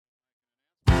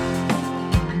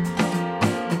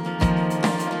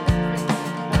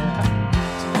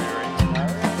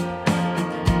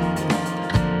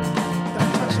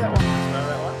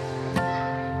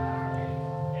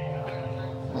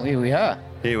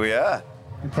Here we are.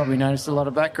 You probably noticed a lot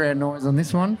of background noise on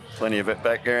this one. Plenty of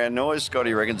background noise.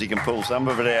 Scotty reckons he can pull some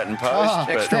of it out in post.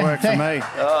 Extra work for me.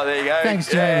 Oh, there you go. Thanks,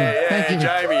 Jamie. Yeah, Thank you.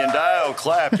 Jamie and Dale,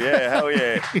 clap. Yeah, hell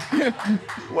yeah.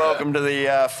 Welcome to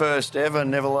the first ever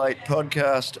Never Late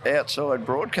podcast outside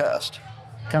broadcast.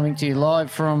 Coming to you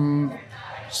live from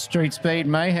Street Speed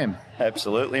Mayhem.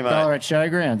 Absolutely, mate. Ballarat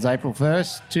Showgrounds, April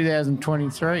 1st,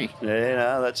 2023. Yeah,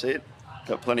 no, that's it.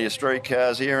 Got plenty of street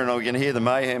cars here, and we can hear the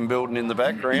Mayhem building in the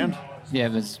background. Yeah,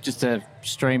 there's just a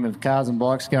stream of cars and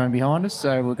bikes going behind us,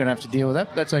 so we're going to have to deal with that.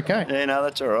 But that's okay. Yeah, no,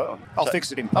 that's all right. I'll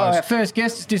fix it in Oh, our post. first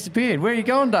guest has disappeared. Where are you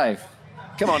going, Dave?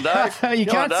 Come on, Dave. you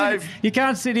Come on, can't Dave. you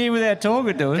can't sit here without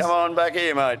talking to us. Come on back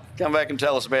here, mate. Come back and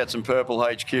tell us about some purple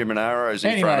HQ Monaros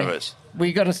in front of us.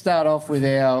 We got to start off with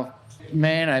our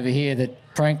man over here that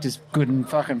pranked us good and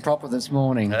fucking proper this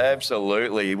morning.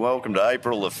 Absolutely. Welcome to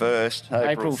April the 1st.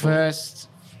 April 1st.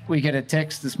 We get a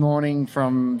text this morning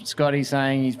from Scotty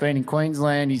saying he's been in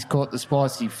Queensland, he's caught the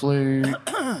spicy flu.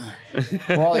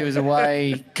 While he was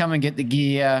away, come and get the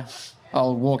gear.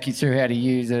 I'll walk you through how to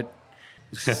use it.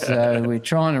 So we're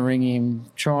trying to ring him,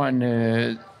 trying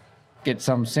to get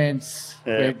some sense.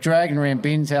 Yeah. We're dragging around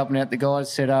bins, helping out the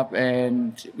guys set up,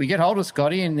 and we get hold of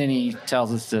Scotty, and then he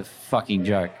tells us a fucking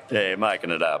joke. Yeah, making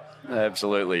it up.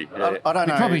 Absolutely. Yeah. I don't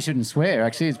We know. probably shouldn't swear,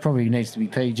 actually. It probably needs to be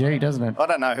PG, doesn't it? I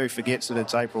don't know who forgets that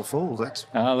it's April Fool's. That's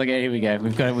Oh, look, here we go.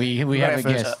 We have our a first-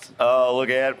 guest. Oh,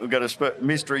 look out. We've got a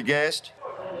mystery guest.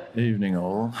 Evening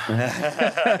all. Do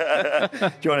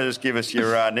you want to just give us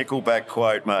your Nickelback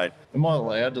quote, mate? Am I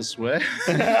allowed to swear?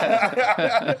 Look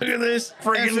at this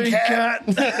friggin' cat.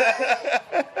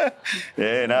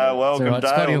 Yeah, no, So welcome, right,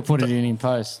 Scotty will Dale. put it in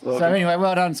post. So anyway,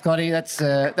 well done, Scotty.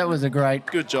 That was a great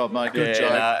Good job, mate. Good Yeah,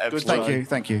 job. no, Good absolutely.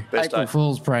 Thank you. Best April day.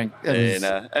 Fool's prank. It Yeah, was-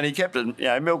 no. And he kept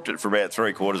it, milked it for about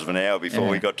 3/4 of an hour before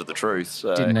Yeah. we got to the truth.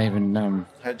 So. Didn't even.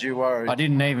 Had you worried? I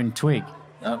didn't even twig.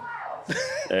 No.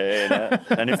 Yeah,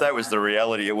 no. And if that was the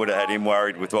reality, it would have had him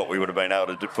worried with what we would have been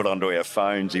able to put onto our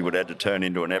phones. He would have had to turn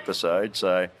into an episode.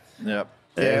 So Yep.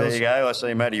 there you go. I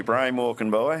see Matty Brain walking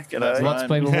by. G'day. Lots of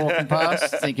people walking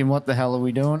past thinking, what the hell are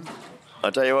we doing?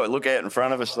 I tell you what, look out in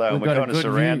front of us though. We've We're got a kind of good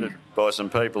surrounded view. by some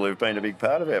people who've been a big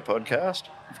part of our podcast.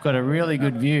 We've got a really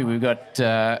good view. We've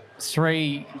got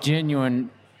 3 genuine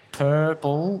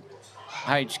purple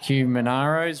HQ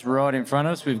Monaros right in front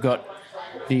of us. We've got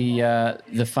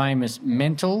the famous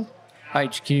Mental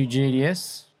HQ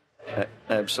GDS.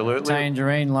 Absolutely.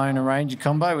 Tangerine Loner Ranger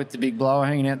combo with the big blower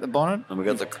hanging out the bonnet. And we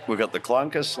got the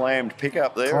clunker slammed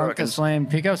pickup there. I Clunker can- Slam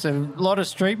pickups. A lot of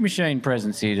street machine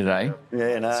presence here today.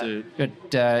 Yeah, no. So,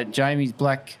 Got Jamie's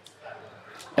black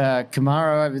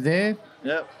Camaro over there.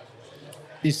 yep.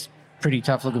 This pretty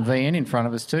tough looking VN in front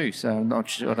of us too. So I'm not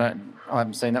sure. I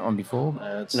haven't seen that one before.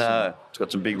 It's No, it's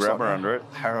got some big it's rubber like under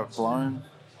it. Parrot blown.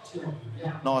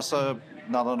 Nice,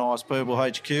 another nice purple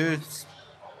HQ.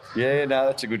 Yeah, no,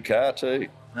 that's a good car too.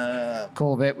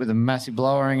 Corvette with a massive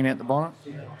blower hanging out the bonnet.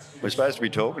 We're supposed to be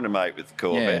talking to mate with the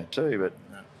Corvette too, but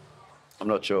I'm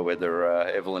not sure whether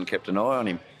Evelyn kept an eye on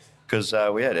him because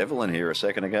we had Evelyn here a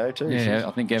second ago too. Yeah,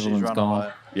 I think She's Evelyn's run gone.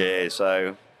 away. Yeah,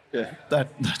 so Yeah, that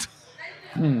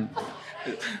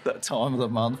time of the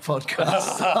month podcast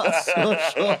starts so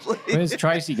shortly. Where's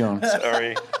Tracy gone?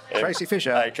 sorry. Tracy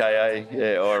Fisher.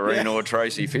 AKA Irene or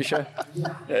Tracy Fisher.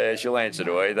 Yeah, she'll answer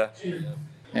to either.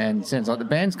 And sounds like the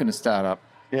band's going to start up.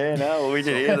 Yeah, no, well, we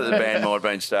did hear that the band might have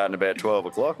been starting about 12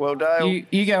 o'clock. Well, Dale.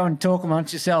 You go and talk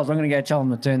amongst yourselves. I'm going to go tell them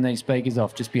to turn these speakers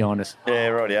off just behind us. Yeah,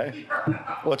 rightio.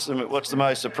 What's the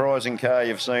most surprising car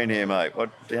you've seen here, mate?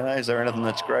 Is there anything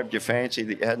that's grabbed your fancy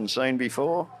that you hadn't seen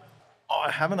before? I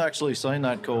haven't actually seen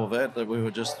that Corvette that we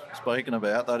were just speaking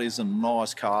about. That is a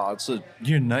nice car. It's a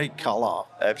unique colour.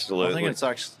 Absolutely. I think it's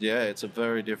actually, it's a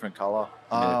very different colour.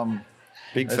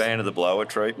 Big fan of the blower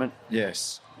treatment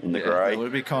Yes. in the grey. That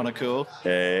would be kind of cool.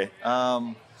 Yeah.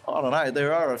 I don't know.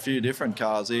 There are a few different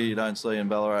cars here you don't see in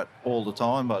Ballarat all the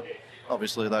time, but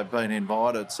obviously they've been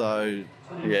invited, so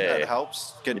Yeah. that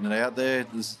helps getting it out there.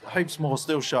 There's heaps more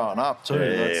still showing up too.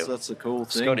 Yeah. That's the cool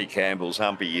thing. Scotty Campbell's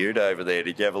Humpy Ute over there.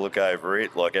 Did you have a look over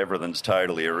it? Like everything's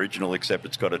totally original except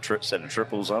it's got a set of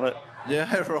triples on it.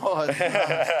 Yeah,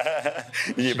 right.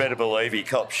 You better believe he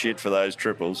cops shit for those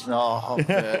triples. Oh, I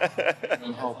bet.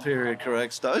 Oh, period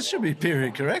correct stuff. It should be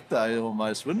period correct though,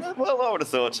 almost, wouldn't it? Well, I would have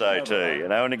thought so too,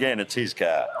 And again, it's his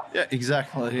car. Yeah,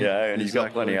 exactly. And he's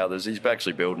got plenty others. He's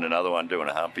actually building another one, doing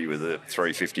a Humpy with a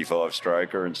 355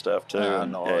 stroker and stuff too. Ah,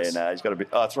 And, nice. Yeah, no, he's got a bit.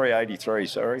 383,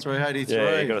 sorry. 383.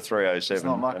 Yeah, he got a 307. It's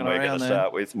not mucking and we're going around to there.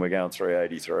 start with, and we're going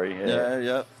 383.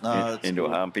 Yeah. No, it's into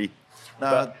cool. a Humpy. No,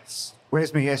 But- it's,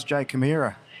 Where's me SJ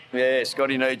Camira? Yeah,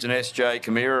 Scotty needs an SJ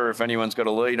Camira if anyone's got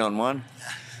a lead on one.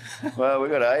 Well,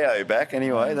 we've got AO back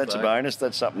anyway. That's a back. bonus.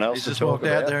 That's something else He's to just talk walked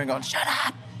about. out there and gone, shut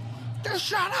up! Just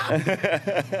shut up!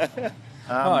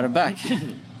 Right, I'm back.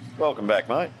 Welcome back,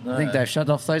 mate. I think they've shut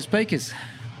off those speakers.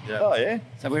 Oh, yeah?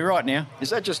 So we're right now. Is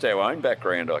that just our own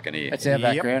background I can hear? That's our Yep.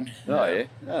 background. Oh, yeah.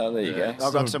 Oh, there you go.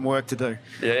 I've got some work to do.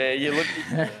 Yeah, you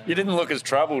didn't look as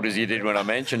troubled as you did when I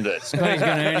mentioned it. Scotty's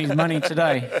going to earn his money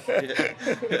today.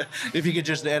 If you could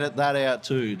just edit that out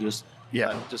too, just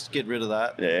Yeah. just get rid of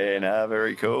that. Yeah, no,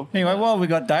 very cool. Anyway, while we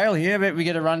got Dale here, I bet we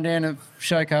get a rundown of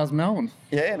Showcars Melbourne.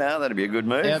 Yeah, no, that'd be a good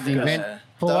move. How'd the event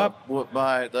pull That- up?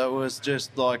 Mate, that was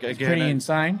just like, again, Pretty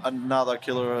insane. another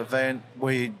killer event.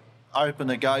 We opened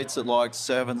the gates at like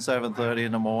 7:30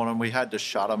 in the morning. We had to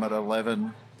shut them at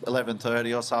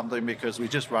 11:30 or something because we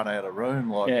just run out of room.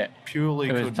 Like, Yeah. purely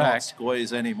It was could not packed.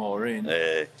 squeeze any more in.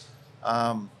 Yeah.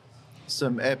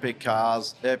 Some epic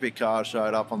cars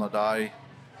showed up on the day.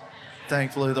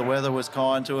 Thankfully, the weather was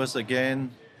kind to us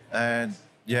again, and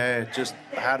yeah, just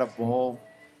had a ball.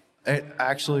 It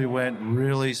actually went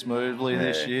really smoothly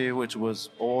this Yeah. year, which was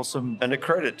awesome. And a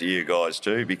credit to you guys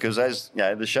too, because as you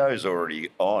know, the show's already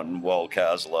on while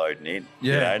cars are loading in.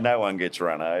 Yeah. You know, no one gets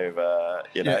run over.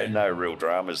 You know, Yeah. no real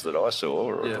dramas that I saw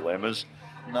or Yeah. dilemmas.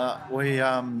 No, we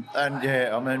and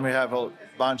yeah, I mean, we have a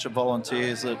bunch of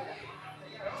volunteers that.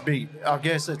 I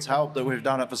guess it's helped that we've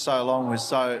done it for so long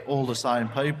with all the same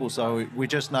people, so we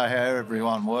just know how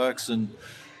everyone works, and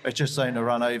it just seemed to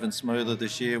run even smoother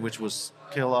this year, which was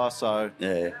killer. So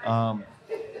Yeah.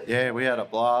 yeah, we had a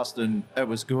blast and it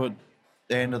was good.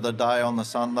 The end of the day on the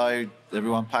Sunday,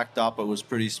 everyone packed up. It was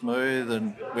pretty smooth,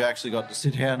 and we actually got to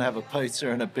sit down and have a pizza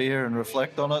and a beer and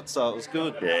reflect on it. So it was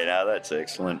good. Yeah, no, that's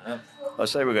excellent. I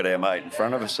see we've got our mate in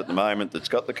front of us at the moment that's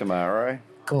got the Camaro.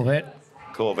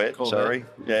 Corvette, sorry.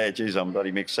 Yeah, geez, I'm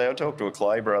bloody mixed. So I talked to a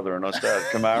Clay brother and I started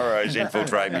Camaros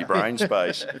infiltrate my brain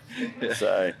space.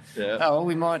 So, Yeah. Oh, well,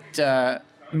 we might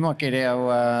get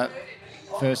our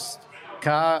first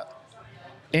car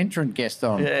entrant guest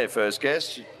on. yeah, first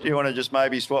guest. Do you want to just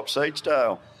maybe swap seats,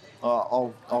 Dale?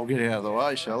 I'll get out of the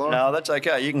way, shall I? No, that's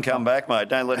okay. You can come back, mate.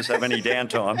 Don't let us have any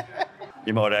downtime.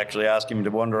 You might actually ask him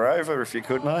to wander over if you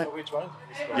could, mate. Which one?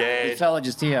 The Yeah, fella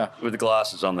just here. with the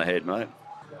glasses on the head, mate.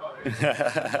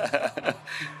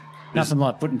 Nothing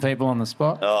like putting people on the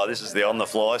spot. Oh, this is the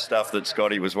on-the-fly stuff that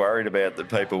Scotty was worried about, that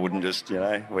people wouldn't just, you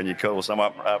know, when you call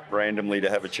someone up randomly to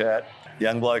have a chat.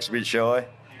 Young bloke's a bit shy.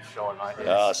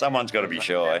 Someone's got to be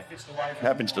shy.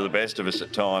 Happens to the best of us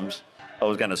at times. I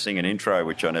was going to sing an intro,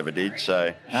 which I never did,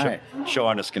 so Hey.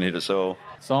 shyness can hit us all.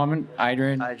 Simon,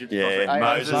 Adrian, Yeah,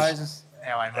 Moses.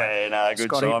 Yeah, no, good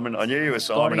Scotty. Simon. I knew you were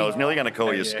Simon. Scotty. I was nearly going to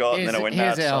call you Scott, and then I went, no,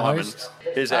 Here's it's our Simon. host.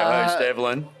 Here's our host,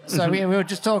 Evelyn. So we were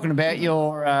just talking about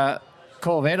your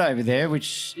Corvette over there,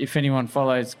 which if anyone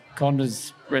follows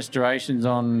Conda's restorations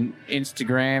on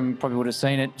Instagram, probably would have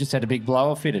seen it. Just had a big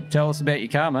blower fitted. Tell us about your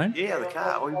car, mate. Yeah, the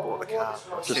car. We bought the car.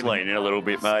 Just lean in a little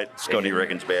bit, mate. Scotty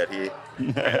reckons about here.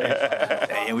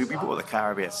 Yeah, we bought the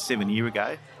car about 7 years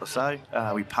ago or so.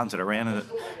 We punted around in it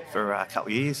for a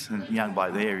couple of years, and the young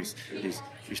bloke there is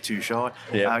too shy.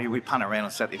 Yeah. We punt around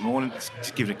on Saturday morning,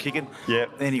 just give it a kicking. Yeah.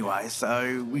 Anyway,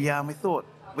 so we thought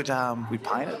we'd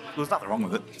paint it. There was nothing wrong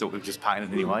with it. Thought we'd just paint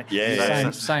it anyway. Yeah.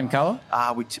 Same colour.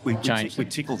 We Changed we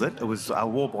it. tickled it. It was a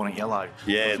Warbonnet yellow.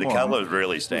 Yeah, It was the more- colour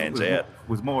really stands was out.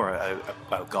 Was more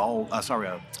a gold.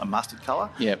 A mustard colour.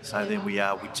 Yep. So then we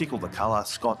tickled the colour.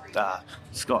 Scott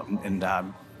and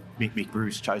Mick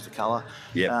Bruce chose the colour.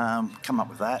 Yep. Come up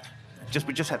with that.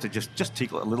 We just had to just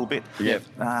tickle it a little bit. Yep.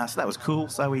 So that was cool.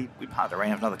 So we parked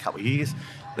around for another couple of years.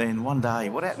 Then one day,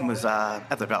 what happened was at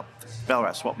the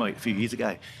Ballarat swap meet a few years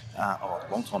ago, a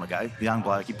long time ago, the young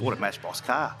bloke, he bought a Matchbox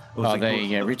car. It was Oh, a there good-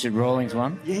 you go. Richard Rawlings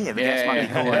one. Yeah, the Gas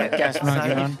Monkey call it. Gas Monkey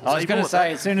So- one. so I was he going to bought say,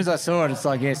 that. as soon as I saw it, it's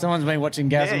like, yeah, someone's been watching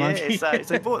Gas Monkey. So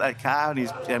he bought that car, and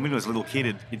when he was a little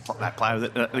kid, he'd play with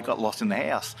it, and it got lost in the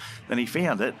house. Then he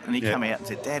found it, and he Yeah. came out and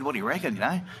said, "Dad, what do you reckon?"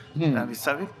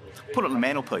 So we put it on the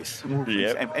mantelpiece,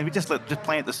 Yep. and we just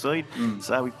plant the seed.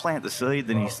 So we plant the seed,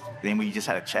 then we just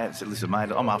had a chat and said, "Listen, mate,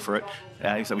 I'm up for it."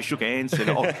 So we shook hands, said,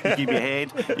 "Oh, you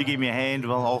give me a hand,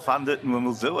 well, I'll fund it, and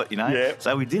we'll do it." Yep.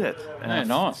 So we did it. Yeah,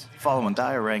 nice. Following day,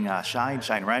 I rang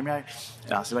Shane Romeo.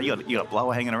 I said, "You got a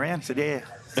blower hanging around?" He said, "Yeah."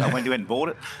 So I went and bought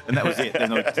it, and that was it.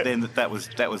 Then that was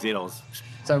it. I was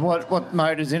So what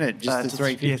motor's in it? Just the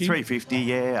 350? Yeah, 350.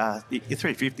 Yeah, your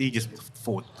 350. Just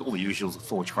all the usuals: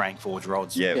 forged crank, forged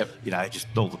rods. Yep. Just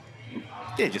all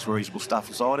the just reasonable stuff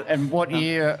inside it. And what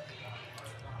year?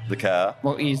 The car.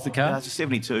 What year's the car? It's a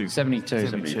 72. 72.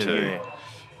 72.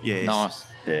 Yeah. Nice.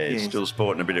 Yeah, it's Yeah. still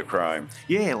sporting a bit of chrome.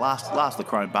 Yeah, last the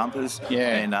chrome bumpers.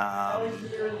 Yeah.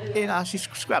 And she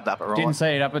scrubbed up it right. Didn't see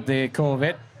it up at the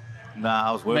Corvette. No,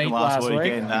 I was working Meet last last week.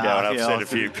 weekend. Go and upset a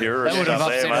few purists That would have up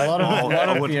there, upset mate. a lot of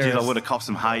I purists. would have copped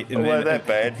some hate. And Well, then, that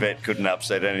bad vet couldn't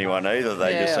upset anyone either.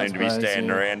 They Yeah, just I seem to be suppose, standing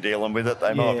yeah. around dealing with it.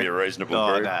 They might be a reasonable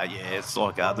group. No, yeah, it's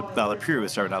like the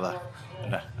purists are another.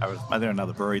 They're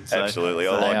another breed. So, Absolutely.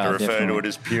 I so- like They to are, refer to definitely. it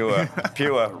as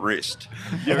pure wrist.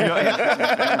 You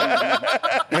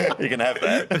can have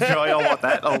that. I want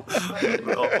that.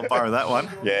 I'll borrow that one.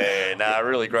 Yeah, no,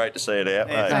 really great to see it out,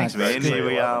 Yeah, mate. thanks, Great man. to see Yeah, you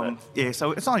we, loving it.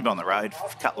 so it's only been on the road for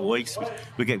a couple of weeks.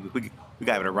 We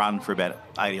gave it a run for about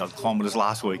 80 odd kilometres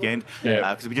last weekend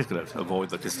because we just got to avoid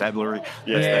the constabulary.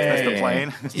 That's the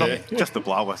plan. It's not just the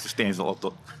blower. It stands a lot.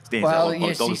 Well,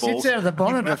 yes, he sits out of the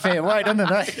bonnet a fair way, doesn't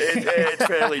it? It's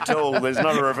fairly tall. There's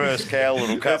not a reverse cowl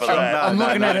that'll cover that. I'm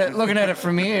looking at it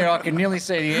from here. I can nearly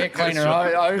see the air cleaner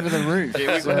over the roof.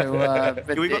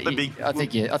 But we got the big- I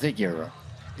think you're right.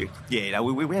 Yeah, no,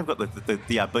 we have got the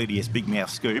BDS Big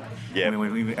Mouth Scoop. Yeah.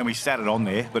 And we sat it on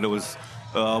there, but it was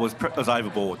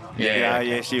overboard.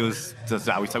 Yeah. She was. So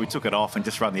we took it off and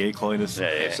just run the air cleaners.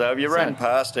 Yeah. So have you run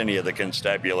past any of the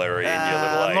constabulary in your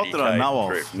little 80K not that I know of.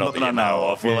 trip? Not that you know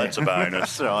of. Well, that's a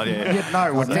bonus. That's right. Yeah. You'd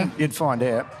know, wouldn't you? You'd find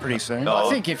out pretty soon. I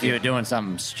think if you were doing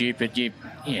something stupid, you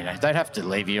know, they'd have to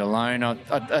leave you alone.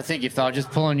 I think if they were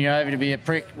just pulling you over to be a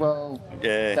prick, well,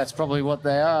 Yeah. that's probably what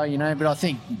they are, you know. But I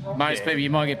think most people, you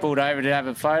might get pulled over to have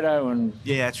a photo and,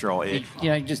 Yeah, that's right. Yeah. you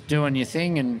know, just doing your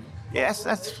thing and. Yeah,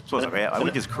 that's what it's about.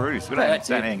 We just cruise. We don't That's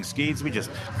it. hang skids. We just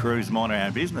cruise, mind our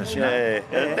own business. You know?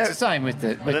 It's the same with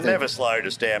the. But it never slowed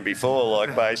us down before,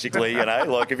 like basically, you know,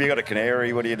 like if you got a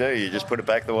canary, what do? You just put it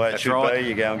back the way it That's should right. be,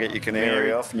 you go and get your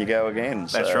canary off and you go again.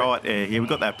 That's So, right. Yeah, we've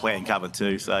got that plan covered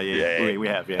too. So Yeah. we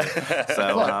have. Yeah.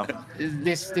 So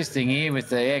This thing here with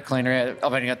the air cleaner out,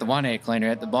 I've only got the one air cleaner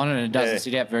out the bonnet and it doesn't Yeah.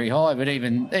 sit out very high. But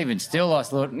even still, I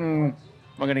thought, am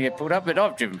I going to get pulled up? But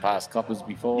I've driven past coppers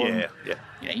before. yeah.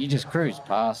 You know, you just cruise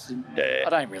past. And Yeah. I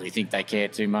don't really think they care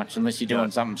too much unless you're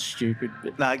doing something stupid.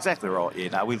 But No, exactly right. Yeah.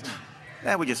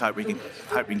 No, we just hope we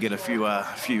can get a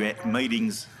few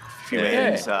meetings.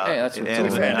 Outings, that's what We Yeah,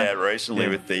 found out recently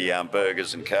with the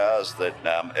burgers and cars that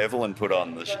Evelyn put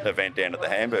on the event down at the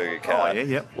hamburger car. Oh, yeah,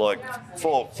 yep. Like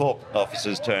four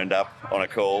officers turned up on a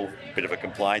call, bit of a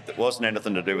complaint that wasn't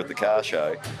anything to do with the car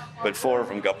show, but 4 of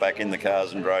them got back in the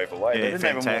cars and drove away. Yeah, They didn't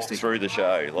even walk fantastic. through the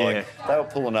show. Like they were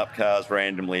pulling up cars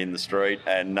randomly in the street,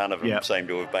 and none of them Yep. seemed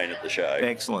to have been at the show.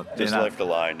 Excellent. Just Yeah, no. left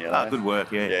alone. You know. Good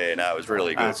work. Yeah. Yeah, no, it was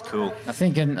really good. That's cool. I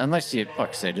think unless you're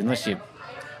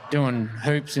doing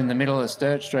hoops in the middle of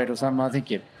Sturt Street or something, I think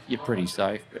you're pretty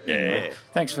safe. But anyway,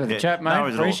 thanks for the chat, mate. No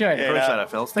worries at all. Appreciate it. Appreciate it,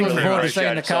 fellas. Thanks Looking very forward to much. seeing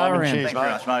the Appreciate it, car Simon. around. Cheers, Thanks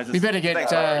very much, Moses. We better get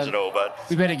Thanks, no worries at all, bud.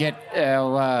 we better get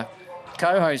our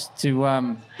co-host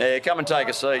to Yeah, come and take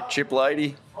a seat, Chip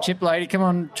Lady. Chip Lady. Come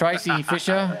on, Tracy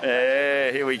Fisher.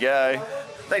 Yeah, here we go.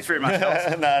 Thanks very much,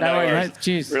 fellas. no No worries, worries. mate.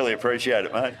 Cheers. Really appreciate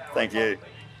it, mate. Thank you.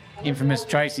 Infamous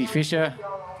Tracy Fisher,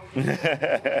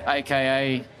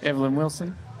 aka Evelyn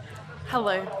Wilson.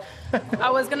 Hello. I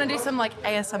was going to do some like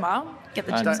ASMR. Get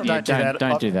the chips on yeah, the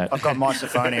don't do that. I've got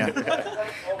misophonia.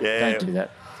 Yeah, Don't do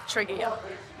that. trigger you.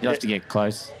 You have to get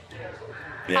close.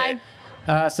 yeah.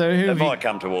 So It might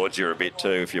come towards you a bit too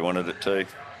if you wanted it to.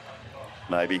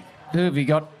 Maybe. who have you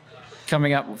got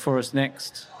coming up for us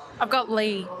next? I've got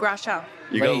Lee Brusher,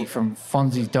 You Lee got. from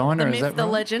Fonzie's Diner, the is myth, that the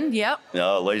right? legend. Yep.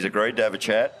 Oh, Lee's agreed to have a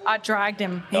chat. I dragged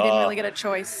him. He didn't really get a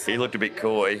choice. He looked a bit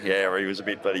coy. Yeah, he was a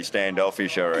bit bloody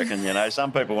standoffish, I reckon. You know,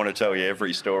 some people want to tell you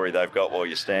every story they've got while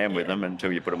you stand with them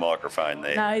until you put a microphone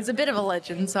there. No, he's a bit of a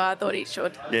legend, so I thought he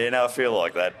should. Yeah, no, I feel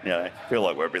like that. You know, I feel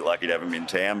like we're a bit lucky to have him in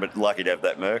town, but lucky to have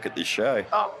that Merc at this show.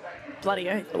 Oh, bloody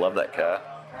oath. I love that car.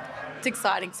 It's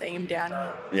exciting seeing him down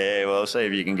here. Yeah, well, see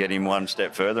if you can get him one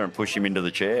step further and push him into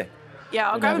the chair. Yeah,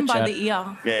 I'll We'll grab have him a by chat. the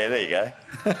ear. Yeah, there you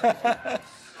go.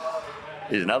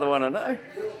 Here's another one I know.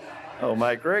 Oh,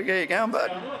 mate, Greg, how you going,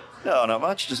 bud? No, not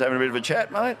much. Just having a bit of a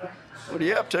chat, mate. What are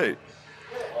you up to?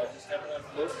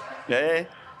 Yeah,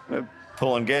 we're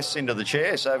pulling guests into the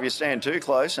chair, so if you stand too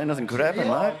close, anything could happen,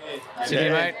 mate. Sit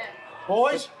here, mate.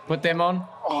 Boys? Put them on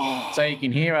so you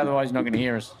can hear, otherwise you're not going to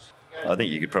hear us. I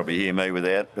think you could probably hear me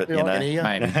without, but Yeah, you I can know. hear.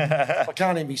 Maybe. I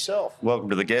can't hear myself. Welcome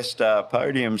to the guest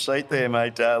podium seat there,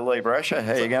 mate. Lee Brasher,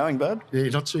 how you going, bud? Yeah,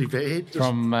 not too bad. Just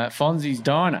From Fonzie's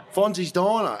Diner. Fonzie's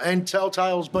Diner and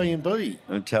Telltale's B&B.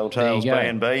 And Telltale's There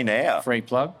you go. B&B now. Free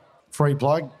plug. Free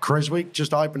plug. Creswick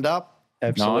just opened up.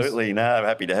 Absolutely. No,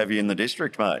 happy to have you in the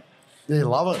district, mate. Yeah,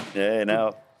 love it. Yeah,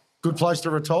 no. Good place to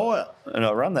retire. And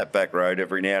I run that back road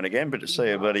every now and again, but to see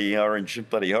a bloody orange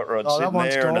bloody hot rod Oh, that sitting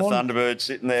one's there and a gone. Thunderbird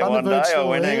sitting there one Thunderbird's day, I still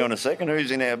went, hang there. on a second, who's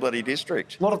in our bloody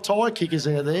district? A lot of tyre kickers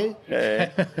out there. Yeah,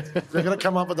 They're going to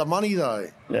come up with the money, though.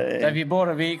 yeah. Have you bought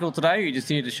a vehicle today or you just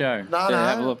here to show? No, to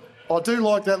have a no. look? I do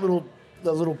like the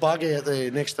little bug out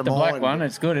there next to The mine. black one,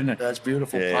 it's good, isn't it? That's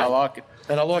beautiful. Yeah. I like it.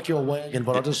 And I like your wagon,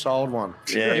 but I just sold one.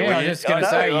 Yeah, well, I was just going to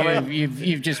I know, I say, mean,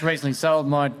 you've just recently sold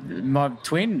my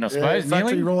twin, I suppose,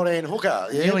 factory nearly. right-hand hooker.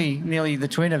 Yeah. Nearly the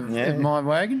twin of my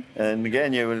wagon. and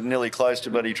again, you were nearly close to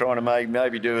buddy trying to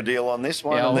maybe do a deal on this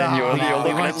one, Yeah, and then you're he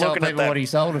looking won't at tell looking at people that. what he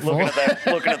sold it Looking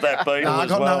for. at that beetle No, I as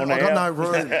got well no, I now. got no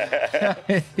room.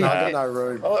 No, I got no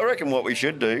room. Well, I reckon what we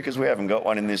should do, because we haven't got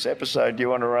one in this episode, do you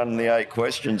want to run the 8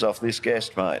 questions off this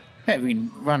guest, mate? Yeah, we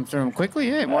can run through them quickly.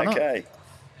 Yeah, why not? Okay.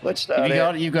 Let's Have start you got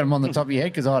out. it? You've got them on the top of your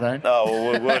head because I don't.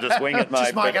 Oh, well, we'll just wing it, mate.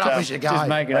 Just make it but, up as you go. Just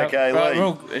make it Okay, up.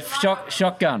 Right, Lee.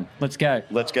 shotgun. Let's go.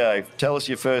 Let's go. Tell us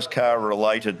your first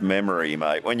car-related memory,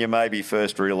 mate, when you maybe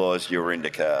first realised you were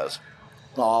into cars.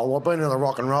 Oh, well, I've been in the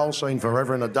rock and roll scene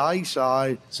forever and a day,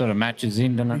 so Sort of matches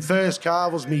in, doesn't my it? first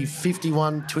car was me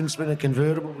 51 twin spinner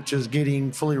convertible, which is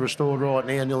getting fully restored right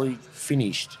now, nearly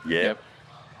finished. Yep.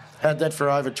 Had that for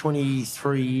over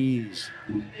 23 years.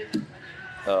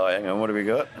 Oh, hang on. What have we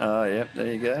got? Oh, yep. There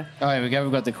you go. Oh, here we go.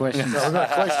 We've got the questions. So I've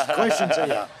got questions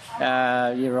here.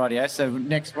 You're right, yeah. So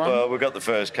next one. Well, we've got the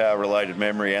first car-related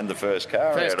memory and the first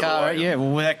car. First out of the car, way. yeah.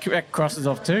 Well, that crosses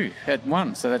off two at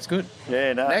one, so that's good.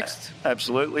 Yeah, no. Next.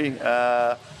 Absolutely.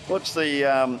 What's the...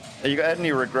 have you got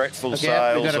any regretful Okay,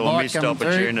 we've sales got a or bike missed coming through.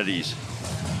 opportunities?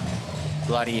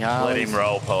 Bloody Let Harleys. him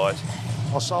roll, Pies.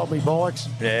 I sold me bikes.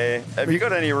 Yeah. Have you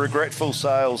got any regretful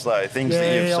sales, though? Things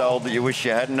that you've Yeah. sold that you wish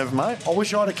you hadn't have, mate? I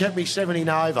wish I'd have kept me 70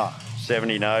 Nova.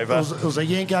 70 It Nova. was a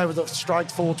Yanko with a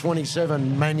straight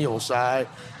 427 manual, so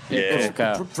Yeah. it was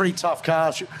Car. a pretty tough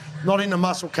car. Not into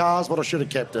muscle cars, but I should have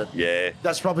kept it. Yeah.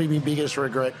 That's probably my biggest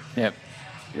regret. Yep.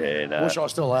 Yeah, no. Wish I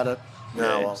still had it. No,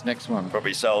 Yeah. well. Next one.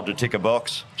 Probably sold to tick a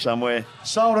box somewhere.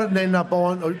 Sold it and ended up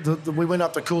buying. We went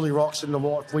up to Cooley Rocks and the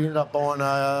wife. We ended up buying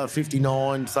a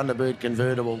 '59 Thunderbird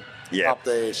convertible Yeah. up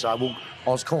there. So I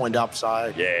was coined up.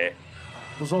 So Yeah. it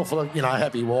was all for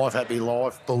happy wife, happy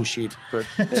life, bullshit. But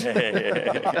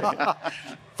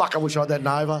fuck, I wish I had that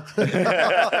Nova.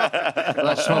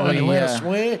 That's probably Allowed to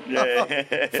swear.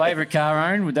 favourite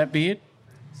car owned. Would that be it?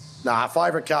 Nah,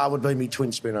 favourite car would be me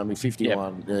twin spinner, me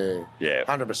 51. Yeah.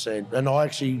 100%. And I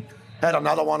actually had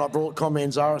another one I brought,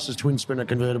 Manzaris' twin spinner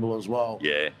convertible as well.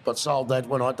 Yeah. But sold that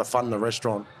when I had to fund the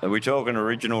restaurant. Are we talking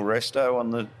original resto on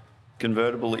the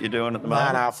convertible that you're doing at the No,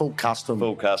 moment? no, full custom.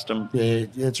 Full custom. Yeah,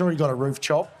 it's already got a roof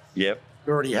chop. Yep.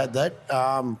 We already had that.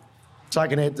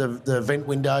 Taken out the vent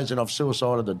windows and I've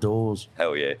suicided the doors.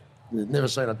 Hell yeah. Never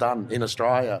seen it done in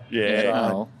Australia. Yeah. So,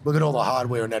 No. look at all the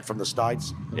hardware and that from the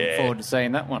States. Yeah. Forward to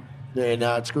seeing that one. Yeah,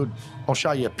 no, it's good. I'll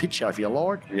show you a picture if you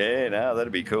like. Yeah, no,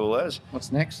 that'd be cool, as.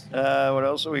 What's next? What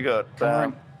else have we got?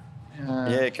 Current.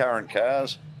 Yeah, current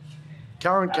cars.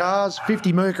 Current cars,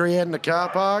 50 Mercury out in the car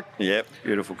park. Yep,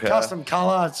 beautiful car. Custom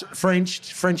colour, it's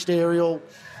Frenched aerial.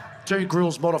 2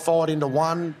 grills modified into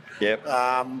one. Yep.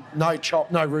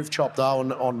 No roof chop though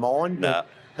on mine. Nah.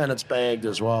 And it's bagged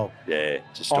as well. Yeah,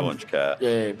 it's a staunch car.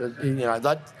 Yeah, but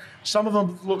that some of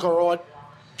them look all right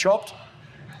chopped,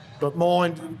 but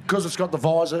mine, because it's got the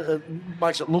visor, it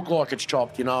makes it look like it's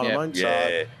chopped. You know what I mean? Yeah.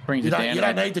 So Brings you it don't down. you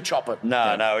don't need to chop it.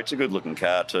 No, it's a good looking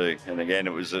car too. And again,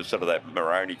 it was a, sort of that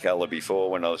maroony colour before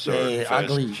when I saw it Yeah, first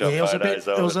ugly. shot Yeah, it was a bit. photos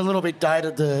of It was a little bit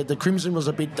dated. The crimson was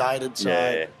a bit dated. So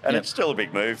Yeah, and it's still a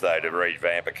big move though to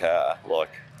revamp a car like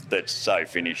that's so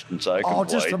finished and so complete. oh,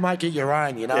 just to make it your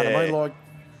own. You know what I mean? Yeah. Like,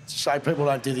 say people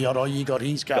don't do the odd. Oh, you got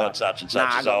his car. got such and such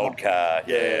Nah, I as got old mine. car.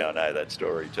 Yeah, Yeah. I know that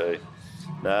story too.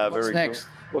 No, very next?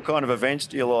 cool. What kind of events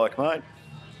do you like, mate?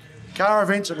 Car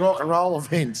events and rock and roll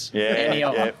events. Yeah, Any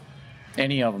of yeah. them.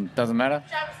 Any of them. Doesn't matter.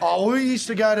 Oh, we used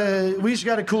to go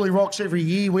to Cooley Rocks every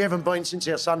year. We haven't been since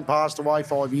our son passed away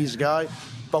 5 years ago,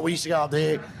 but we used to go up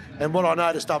there. And what I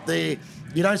noticed up there,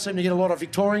 you don't seem to get a lot of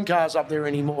Victorian cars up there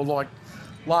anymore. Like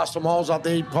last time I was up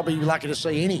there, probably lucky to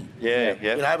see any. Yeah,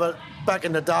 yeah. You know, but back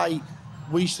in the day,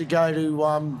 we used to go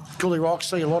to Cooley Rocks,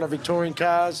 see a lot of Victorian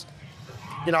cars.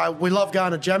 You know, we love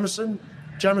going to Jamison.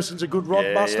 Jamison's a good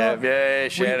rod buster. Yeah,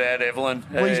 shout out Evelyn.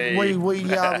 Hey.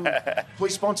 We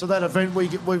sponsor that event.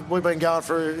 We've been going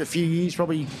for a few years,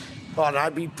 probably I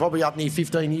don't know, probably up near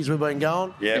 15 years we've been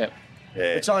going. Yep. Yeah.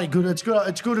 It's only good. It's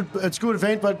good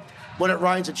event, but when it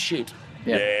rains, it's shit.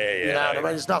 Yeah, You know what I mean?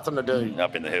 There's nothing to do.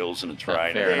 Up in the hills and it's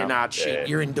raining. fair Yeah, enough. no, it's shit. Yeah.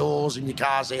 You're indoors and your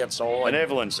car's outside. And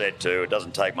Evelyn said too, it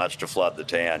doesn't take much to flood the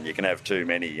town. You can have too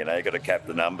many, you know, you've got to cap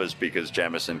the numbers because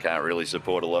Jamison can't really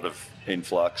support a lot of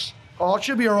influx. Oh, it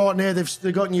should be all right now.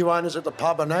 They've got new owners at the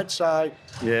pub and that, so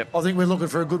Yep. I think we're looking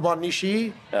for a good one this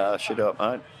year. Shut up,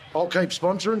 mate. I'll keep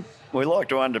sponsoring. We like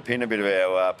to underpin a bit of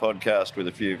our podcast with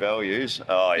a few values.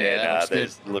 Oh, Yeah, yeah, that looks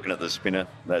there's looking at the spinner.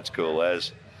 That's cool,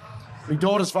 as. My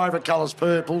daughter's favourite colour's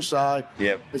purple, so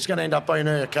Yep. it's going to end up being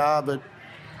her car. But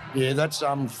yeah, that's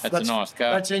a nice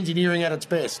car. That's engineering at its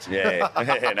best. Yeah,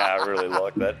 no, I really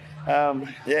like that.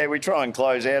 We try and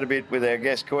close out a bit with our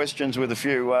guest questions with a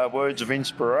few words of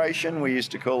inspiration. We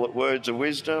used to call it words of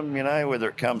wisdom, whether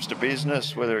it comes to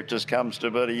business, whether it just comes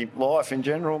to bloody life in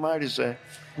general, mate. Is there?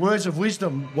 Words of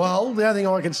wisdom. Well, the only thing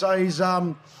I can say is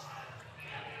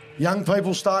young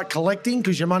people start collecting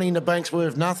because your money in the bank's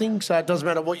worth nothing. So it doesn't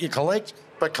matter what you collect,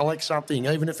 but collect something,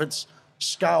 even if it's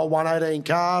scale 118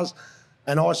 cars.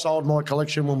 And I sold my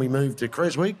collection when we moved to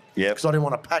Creswick because I didn't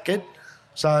want to pack it.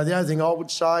 So the only thing I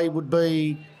would say would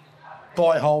be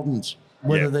buy Holdens,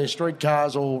 whether they're street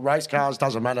cars or race cars,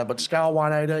 doesn't matter. But scale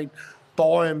 118,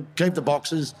 buy them, keep the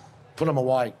boxes, put them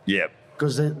away. Yep.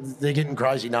 Because they're getting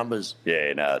crazy numbers.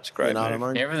 Yeah, no, it's a great. You know move. what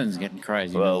I mean? Everything's getting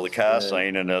crazy. Well, the car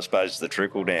scene and I suppose the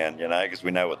trickle down, because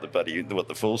we know what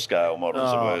the full scale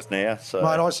models are worth now. So.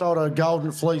 Mate, I sold a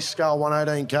Golden Fleece scale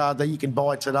 118 card that you can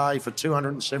buy today for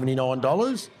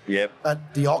 $279. Yep.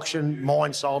 At the auction,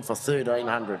 mine sold for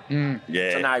 $1,300. Yeah.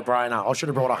 It's a no-brainer. I should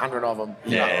have brought 100 of them.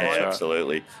 You know what I mean?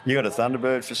 Absolutely. You got a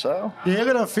Thunderbird for sale? Yeah, I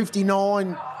got a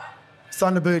 59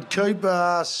 Thunderbird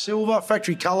Coupe, silver,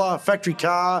 factory colour, factory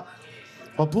car.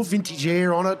 I put vintage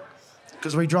air on it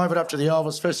because we drove it up to the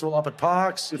Elvis Festival up at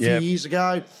Parks a few years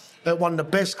ago. It won the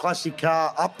best classic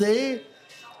car up there.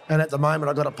 And at the moment,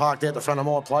 I've got it parked out the front of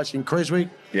my place in Creswick,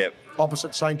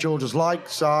 opposite St George's Lake.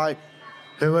 So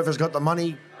whoever's got the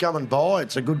money, come and buy.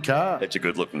 It's a good car. It's a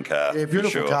good-looking car. Yeah,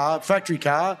 beautiful car, factory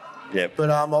car. Yep.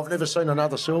 But I've never seen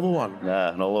another silver one. No,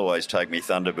 and I'll always take me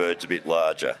Thunderbirds a bit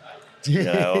larger.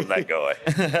 I'm that guy.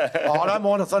 I don't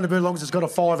mind a Thunderbird as long as it's got a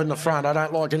 5 in the front. I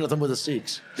don't like anything with a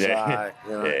 6. Yeah,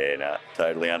 So, yeah, no,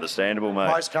 totally understandable, mate.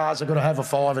 Most cars have got to have a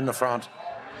 5 in the front.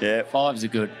 Yeah. 5s are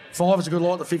good. 5 is a good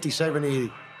like the 57 here.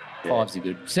 5s are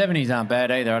good. 70s aren't bad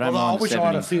either. I don't Although I mind wish 70s. I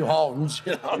had a few Holdens.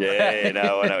 Yeah,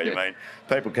 no, I know what you mean.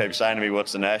 People keep saying to me,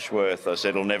 what's the Nash worth? I said,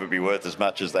 it'll never be worth as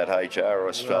much as that HR.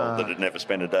 I felt that it'd never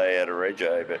spend a day out of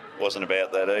rego, but it wasn't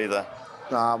about that either.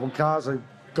 Well, cars are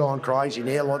gone crazy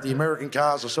now. Like the American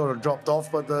cars are sort of dropped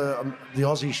off, but the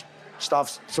Aussie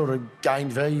stuff's sort of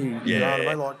gained value. You know what I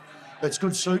mean? Like, it's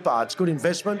good super. It's good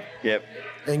investment. Yep.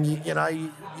 And, you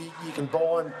can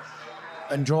buy them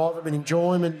and drive them and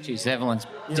enjoy them. And, Geez, Evelyn's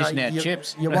dishing out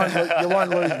chips. You won't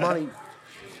lose money.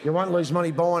 You won't lose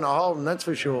money buying a Holden, that's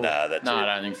for sure. No, I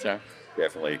don't think so.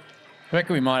 Definitely. I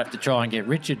reckon we might have to try and get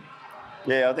Richard.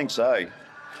 Yeah, I think so.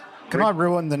 Can I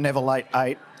ruin the Never Late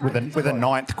 8 with a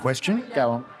ninth question? Go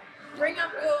on. Bring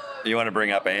up your... You want to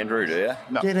bring up Andrew, do you?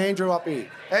 No. Get Andrew up here.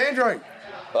 Andrew!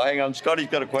 Oh, hang on, Scotty's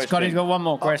got a question. Scotty's got one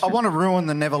more question. I want to ruin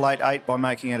the Never Late 8 by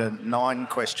making it a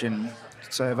 9-question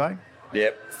survey.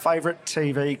 Yep. Favourite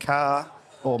TV car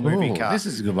or movie Ooh, car? This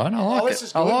is a good one. I like This it.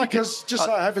 is I good like because it. just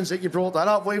so happens that you brought that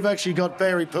up. We've actually got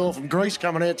Barry Pearl from Greece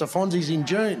coming out to Fonzie's in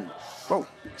June. Oh.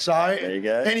 So There you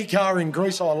go. any car in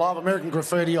Greece I love. American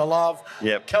Graffiti I love.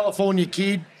 Yep. California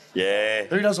Kid. Yeah.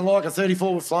 Who doesn't like a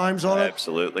 34 with flames on it?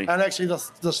 Absolutely. And actually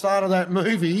the start of that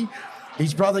movie,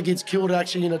 his brother gets killed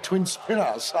actually in a twin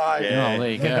spinner. So Yeah. Oh,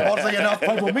 there you go. oddly enough,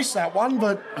 people miss that one,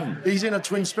 but he's in a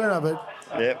twin spinner. But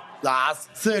Yep.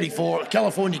 34,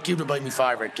 California Kid would be my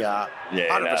favourite car.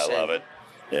 Yeah, 100%. no, I love it.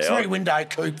 Yeah, Three-window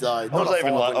coupe, though. I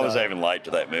was even late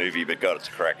to that movie, but God, it's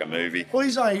a cracker movie. Well,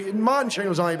 Martin Sheen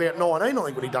was only about 19, I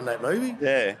think, when he done that movie.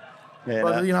 Yeah. Yeah.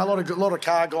 But, no. a lot of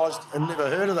car guys have never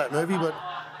heard of that movie, but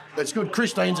it's good.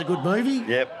 Christine's a good movie.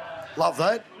 Yep. Love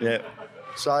that. Yep.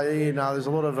 So, there's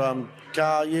a lot of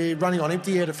car, running on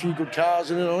empty. Had a few good cars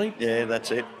in it, I think. Yeah,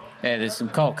 that's it. Yeah, there's some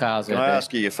cold cars Can out I there.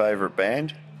 ask you your favourite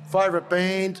band? Favourite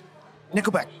band?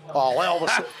 Nickelback. Oh,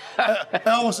 Elvis.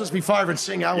 Elvis is my favourite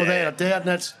singer, without a doubt, and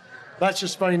that's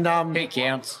just been He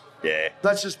counts. Yeah.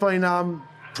 that's just been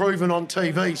proven on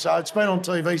TV. So it's been on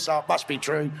TV, so it must be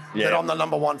true that I'm the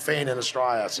number one fan in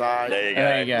Australia. So There you go.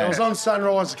 There you go. it was on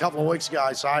Sunrise a couple of weeks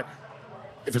ago. So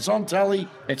if it's on telly,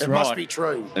 It's it must right. be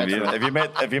true. Have you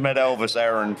met Elvis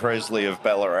Aaron Presley of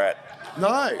Ballarat?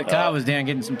 No. The car was down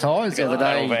getting some tyres the other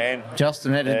Little day. van.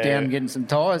 Justin had it Yeah. down getting some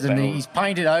tyres, and he's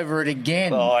painted over it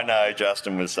again. Oh, I know.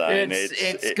 Justin was saying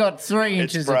It's got 3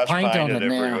 it's inches of brush paint on it painted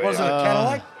now. everywhere. Was it a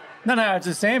Cadillac? No, it's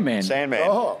a Sandman. Sandman.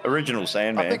 Oh. Original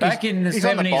Sandman. Back in the he's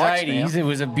on the 70s, bikes 80s, it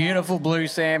was a beautiful blue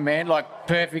Sandman, like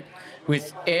perfect,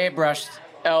 with airbrushed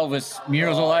Elvis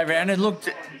murals all over it, and it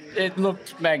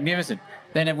looked magnificent.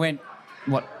 Then it went,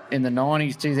 in the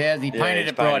 90s, 2000s, he painted he's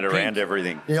it bright painted around pink.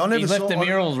 everything. Yeah, I never He's left saw the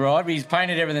murals right, but he's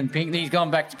painted everything pink. He's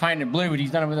gone back to painting it blue, but he's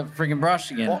done it with a frigging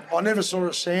brush again. I never saw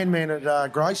a Sandman at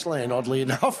Graceland, oddly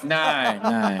enough.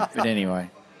 No, but anyway.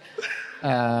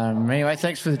 Anyway,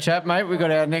 thanks for the chat, mate. We've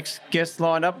got our next guest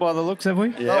lined up by the looks, have we?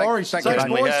 Yeah, No worries. Thank you.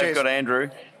 certainly Boys, have yes. got Andrew.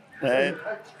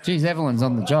 Geez, Evelyn's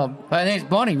on the job. Oh, there's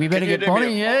Bonnie. We better Can you get do me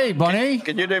Bonnie. Hey, Bonnie.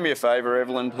 Can you do me a favour,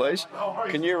 Evelyn, please?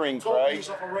 Can you ring Craig?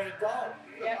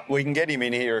 We can get him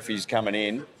in here if he's coming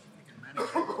in.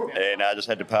 And I just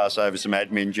had to pass over some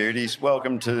admin duties.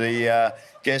 Welcome to the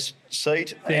guest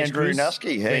seat, Thanks, Andrew Chris. Nuske. How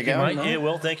you Thank you, going? mate. Yeah,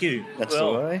 well, thank you. That's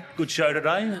well, the way. Good show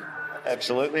today.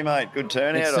 Absolutely, mate. Good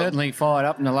turnout. It's certainly fired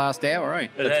up in the last hour, eh?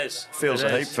 It has. Feels it a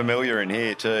has. heap familiar in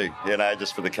here too,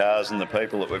 just for the cars and the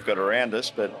people that we've got around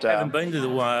us. But I haven't been to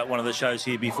one of the shows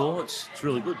here before. It's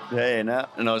really good.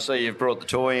 and I see you've brought the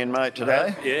toy in, mate,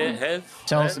 today. Yeah, have.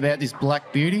 Tell us about this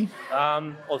Black Beauty.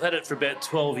 I've had it for about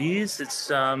 12 years.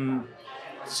 It's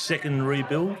second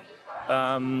rebuild.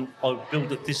 I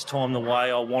built it this time the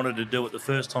way I wanted to do it. The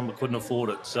first time I couldn't afford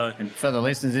it. So And for the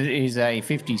listeners, it is a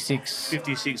 56.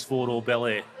 56 four-door Bel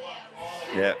Air.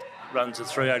 Yeah. Runs a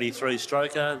 383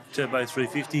 stroker, turbo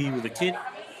 350 with a kit,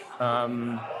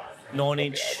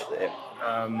 9-inch,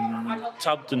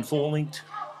 tubbed and four-linked.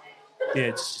 Yeah,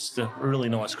 it's just a really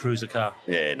nice cruiser car.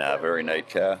 Yeah, very neat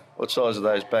car. What size are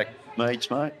those back meats,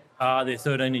 mate? They're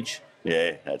 13-inch.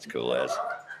 Yeah, that's cool as.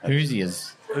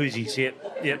 Hoosiers. Uzis,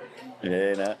 yep.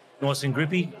 Yeah, no. Nice and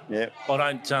grippy. Yep.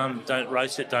 I don't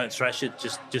race it, don't thrash it,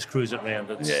 just cruise it around.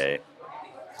 It's Yeah.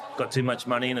 got too much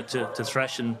money in it to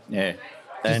thrash and Yeah.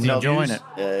 And Just enjoying it.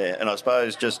 Yeah, and I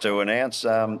suppose just to announce,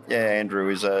 Andrew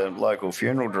is a local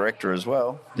funeral director as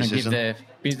well. And give the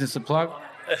business a plug.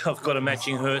 I've got a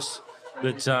matching hearse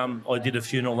that I did a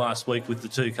funeral last week with the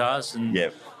two cars and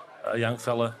Yep. a young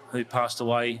fella who passed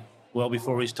away well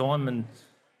before his time, and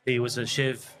he was a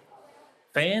Chev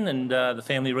fan, and the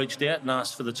family reached out and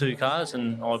asked for the two cars,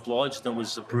 and I obliged, and it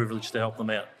was a privilege to help them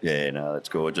out. Yeah, no, that's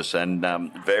gorgeous. And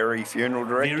Very Funeral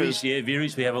Directors.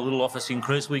 Veeries. We have a little office in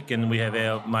Creswick, and we have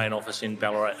our main office in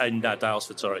Ballarat, in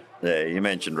Dalesford, sorry. Yeah, you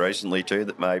mentioned recently too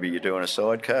that maybe you're doing a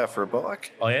sidecar for a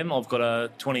bike. I am. I've got a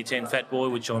 2010 Fat Boy,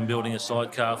 which I'm building a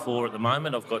sidecar for at the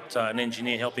moment. I've got an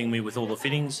engineer helping me with all the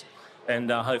fittings,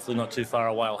 and hopefully not too far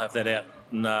away I'll have that out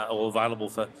and all available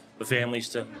for families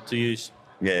to use.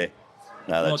 Yeah.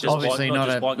 No, that's Obviously not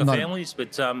just biker not a- families,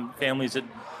 but families that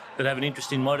have an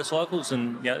interest in motorcycles,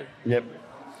 and Yep.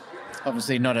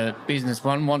 Obviously not a business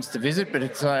one wants to visit, but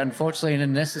it's unfortunately a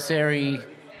necessary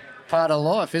part of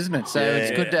life, isn't it? So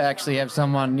it's good to actually have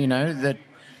someone, that,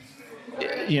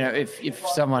 if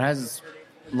someone has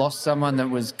lost someone that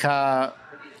was car,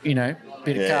 bit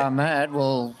of car mad,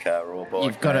 well, Car or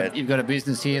bike. you've got a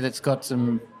business here that's got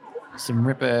some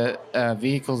ripper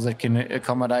vehicles that can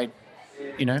accommodate,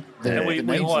 and we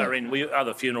needs hire of- in.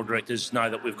 Other funeral directors know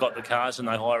that we've got the cars, and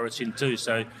they hire us in too.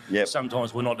 So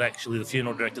sometimes we're not actually the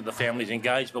funeral director; the family's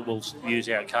engaged, but we'll use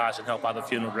our cars and help other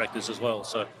funeral directors as well.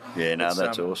 So Yeah, no, it's,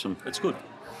 that's awesome. It's good.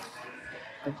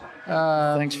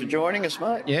 Thanks for joining us,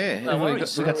 mate. Yeah, No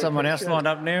worries. we got someone else lined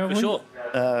up now. For haven't we?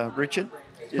 sure.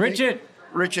 Richard.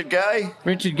 Richard Gay.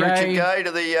 Richard Gay. Richard Gay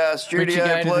to the studio,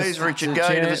 Gay to the- please. Richard Gay to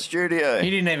chair. the studio. He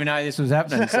didn't even know this was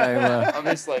happening, so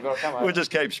Obviously, but come on. We'll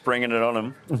just keep springing it on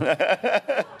him.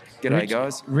 G'day,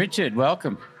 guys. Richard,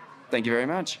 welcome. Thank you very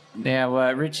much.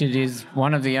 Now, Richard is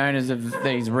one of the owners of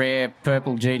these rare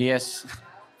purple GDS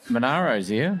Monaros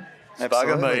here.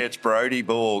 Bugger me, it's Brody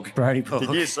Borg. Brody Borg.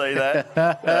 Did you see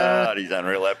that? He's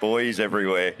unreal, that boy. He's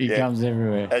everywhere. He comes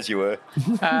everywhere. As you were.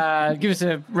 Give us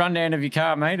a rundown of your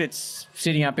car, mate. It's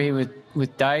sitting up here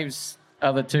with Dave's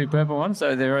other two purple ones, so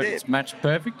it's matched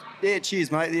perfect. Yeah,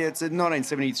 cheers, mate. Yeah, it's a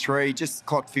 1973, just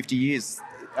clocked 50 years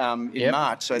in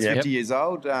March, so it's 50 years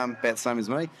old, about the same as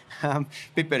me.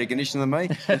 Bit better condition than me.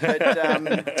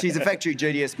 But she's a factory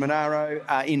GDS Monaro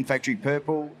in factory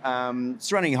purple.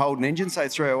 It's running a Holden engine, so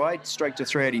 308 straight to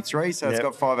 383, so it's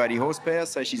got 580 horsepower,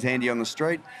 so she's handy on the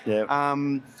street.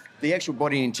 The actual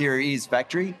body interior is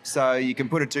factory, so you can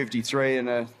put a 253 and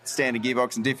a standard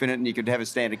gearbox and diff in it, and you could have a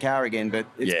standard car again, but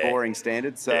it's boring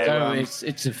standard. So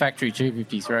it's a factory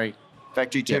 253.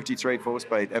 Factory 253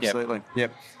 4-speed, absolutely.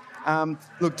 Yep.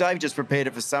 Look, Dave just prepared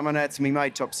it for Summer Nats, and we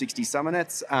made top 60 Summer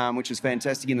Nats, which was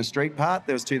fantastic in the street part.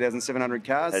 There was 2,700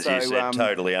 cars. As you said,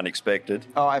 totally unexpected.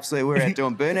 Oh, absolutely. We were out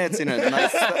doing burnouts in it, and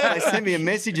they sent me a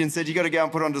message and said, you got to go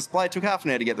and put it on display. It took half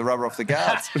an hour to get the rubber off the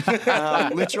guards,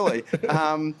 literally.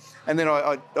 And then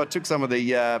I took some of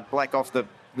the black off the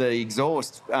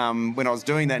exhaust when I was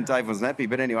doing that, and Dave wasn't happy.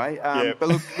 But anyway, but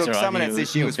look Summer Nats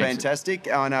this year was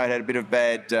fantastic. I know it had a bit of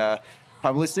bad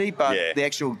publicity, but the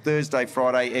actual Thursday,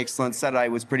 Friday, excellent. Saturday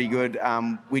was pretty good.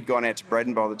 We'd gone out to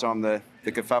Braddon by the time the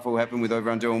kerfuffle happened with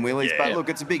everyone doing wheelies. But look,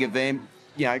 it's a big event.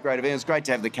 great event. It was great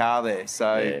to have the car there.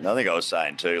 So yeah, and I think I was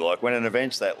saying too, like when an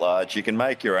event's that large, you can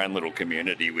make your own little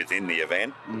community within the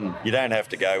event. You don't have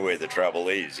to go where the trouble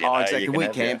is. You know? Exactly. You we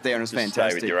can camped there and it was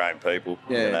fantastic. Stay with your own people.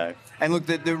 Yeah. You know? And look,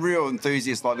 the real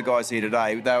enthusiasts like the guys here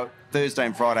today, Thursday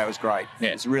and Friday was great. Yeah.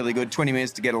 It's really good. 20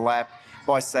 minutes to get a lap.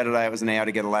 By Saturday, it was an hour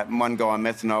to get a lap. And one guy on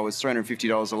methanol was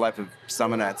 $350 a lap of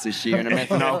summer nats this year in a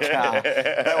methanol car.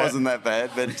 That wasn't that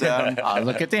bad. But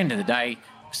look, at the end of the day,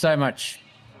 so much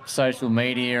social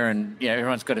media and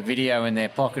everyone's got a video in their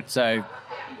pocket, so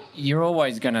you're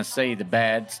always going to see the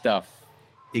bad stuff.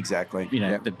 Exactly.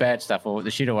 The bad stuff, or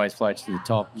the shit always floats to the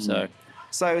top.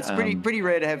 So it's pretty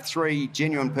rare to have 3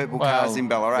 genuine purple cars in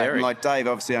Ballarat. And like Dave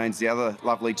obviously owns the other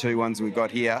lovely 2 ones we've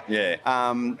got here. Yeah.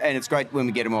 And it's great when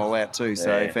we get them all out too.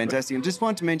 So fantastic. And just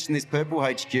wanted to mention this purple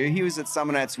HQ. He was at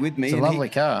Summer Nats with me. It's a lovely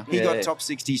car. He got top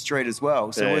 60 street as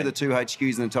well. So we're the 2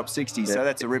 HQs in the top 60. So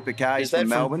that's a ripper car. He's from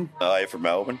Melbourne. Oh, you're from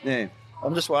Melbourne? Yeah.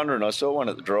 I'm just wondering, I saw one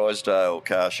at the Drysdale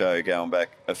car show going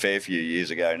back a fair few years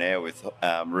ago now with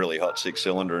really hot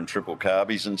 6-cylinder and triple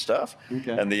carbies and stuff.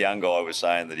 Okay. And the young guy was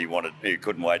saying that he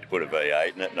couldn't wait to put a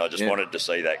V8 in it, and I just wanted to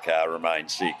see that car remain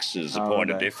 6 as a point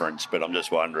of difference. But I'm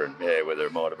just wondering, whether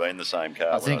it might have been the same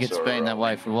car. I think it's been that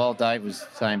way for a while. Dave was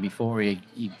saying before he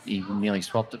nearly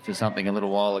swapped it for something a little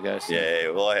while ago. So.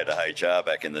 Yeah, well, I had a HR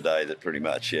back in the day that pretty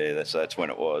much, that's when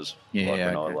it was. Yeah, like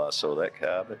when I last saw that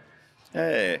car. But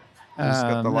yeah. Just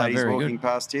got the ladies very walking good.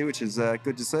 past here, which is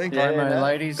good to see. Promo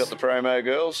ladies. Got the promo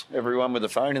girls, everyone with a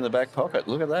phone in the back pocket.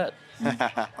 Look at that.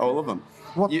 All of them.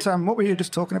 What were you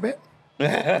just talking about?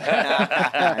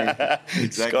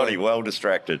 Exactly. Scotty, well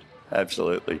distracted.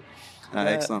 Absolutely.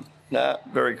 Excellent. No,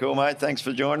 very cool, mate. Thanks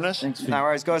for joining us. No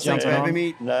worries, guys. Thanks for having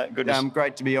me. No, goodness.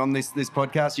 Great to be on this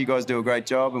podcast. You guys do a great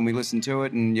job, and we listen to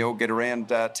it, and you all get around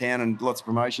town and lots of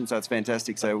promotion, so it's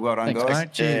fantastic. So well done, Thanks, guys.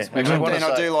 mate. Cheers. Yeah. And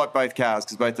I do like both cars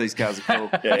because both these cars are cool.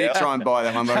 I did try and buy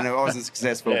that one, but I wasn't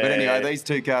successful. But anyway, these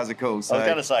 2 cars are cool. So. I was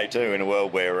going to say, too, in a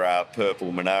world where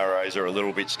purple Monaros are a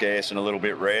little bit scarce and a little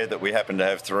bit rare, that we happen to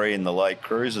have 3 in the Lake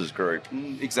Cruisers group.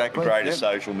 Exactly. The greatest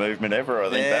social movement ever, I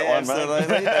think, that one, absolutely.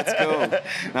 mate. That's cool.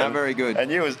 No, very good. And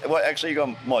you actually,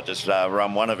 you might just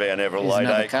run one of our Neville There's Late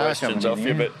another 8 car questions coming off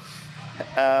in, you.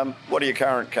 But what are your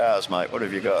current cars, mate? What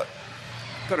have you got?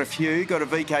 Got a few. Got a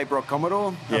VK Brock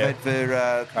Commodore. Yeah. I've had for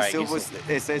the Silver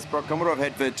SS Brock Commodore. I've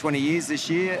had for 20 years this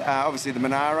year. Obviously the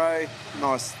Monaro.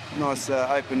 Nice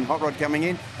open hot rod coming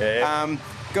in. Yeah.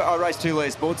 I race 2 litre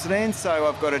sports sedans, so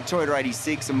I've got a Toyota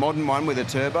 86, a modern one with a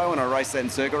turbo, and I race that in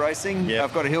circuit racing. Yep.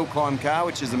 I've got a hill climb car,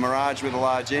 which is a Mirage with a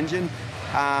large engine.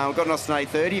 I've got an Austin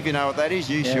A30, if you know what that is.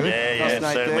 You should. Yeah, Austin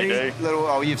certainly do.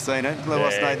 You've seen it. Little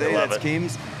Austin A30, love that's it.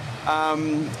 Kim's.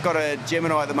 Got a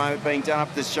Gemini at the moment being done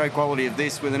up to show quality of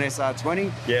this with an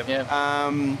SR20. Yep.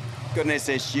 Got an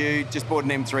SSU. Just bought an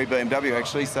M3 BMW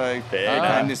actually, so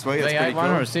Yeah, came this week. That's V8 pretty cool.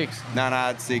 one or a 6? No,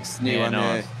 it's 6. New one.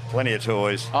 nice. Plenty of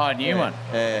toys. Oh, new one.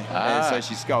 So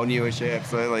she's got newish,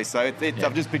 absolutely. So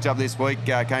I've just picked up this week.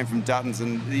 Came from Dutton's,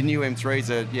 and the new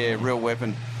M3's a real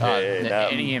weapon.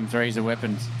 Any M3s are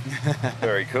weapons.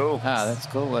 Very cool. That's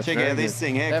cool. That's Check very out this good.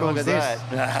 thing. How Have a cool look is at that?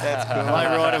 this. That's cool.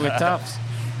 Low rider with tufts.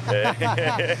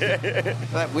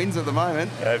 That wins at the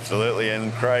moment. Absolutely.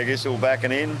 And Craig Issel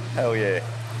backing in. Hell yeah.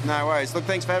 No worries. Look,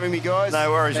 thanks for having me, guys.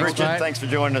 No worries, Thanks, Richard. mate. Thanks for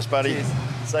joining us, buddy. Cheers.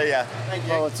 See ya. Thank you.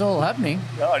 Well, it's all happening.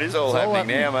 Oh, it is all It's all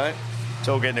happening now, mate. It's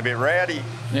all getting a bit rowdy.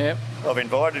 Yep. I've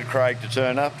invited Craig to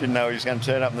turn up. Didn't know he was going to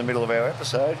turn up in the middle of our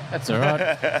episode. That's all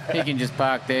right. He can just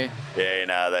park there. Yeah,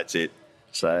 no, that's it.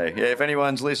 So, yeah, if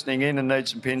anyone's listening in and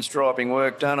needs some pinstriping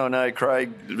work done, I know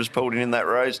Craig was pulled in that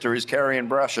roadster. He's carrying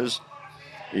brushes.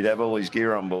 He'd have all his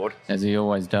gear on board. As he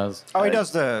always does. Oh, he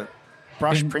does the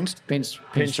brush prints.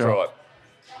 Pinstripe.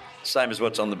 Same as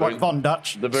what's on the boot. Like Von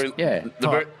Dutch. The boot, Yeah.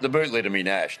 the bootlet of me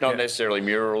Nash. Not necessarily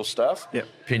mural stuff. Yep.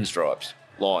 Pinstripes,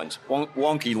 lines,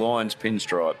 wonky lines,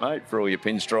 pinstripe, mate. For all your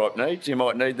pinstripe needs, you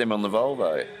might need them on the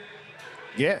Volvo.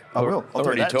 Yeah, I will. I'll do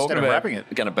Already that talking instead of about wrapping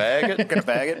it. Going to bag it. Gonna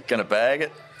bag it. Going to bag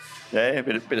it. Yeah, a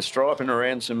bit of striping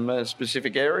around some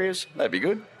specific areas. That'd be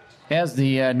good. How's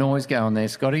the noise going there,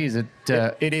 Scotty? Is it?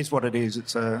 It is what it is.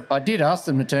 It's I did ask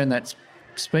them to turn that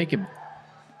speaker,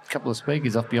 couple of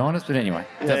speakers off behind us, but anyway,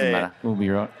 it doesn't Yeah. matter. We'll be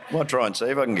right. Might try and see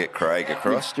if I can get Craig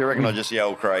across. Do you reckon I just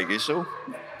yell Craig Issel?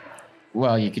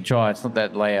 Well, you could try. It's not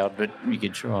that loud, but you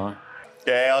could try.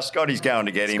 Yeah, Scotty's going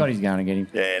to get him. Scotty's going to get him.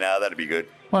 Yeah, no, that'd be good.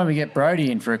 Why don't we get Brody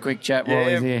in for a quick chat while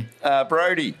he's here?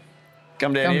 Brody,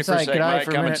 come down Come here for a say sec, g'day mate.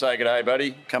 for a Come and minute. say good day,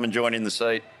 buddy. Come and join in the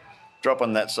seat. Drop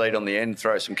on that seat on the end,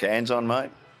 throw some cans on, mate.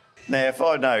 Now, if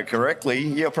I know correctly,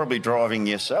 you're probably driving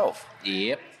yourself.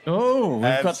 Yep. Oh,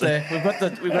 we've got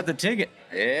the ticket.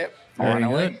 Yep. Very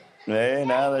good. Yeah,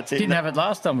 no, that's it. Didn't have it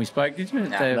last time we spoke, did you?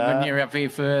 When you were up here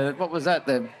for, what was that?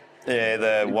 The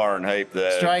Warren Heap,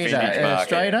 the Australia vintage Day. market.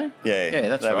 Australia Day? Yeah,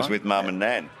 that's that was right. with Mum and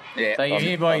Nan. Yeah. So you're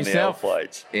here by on yourself? The L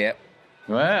plates. Yeah.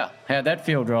 Wow. How'd that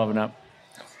feel driving up?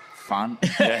 Fun.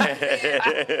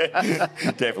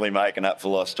 Definitely making up for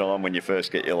lost time when you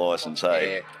first get your licence,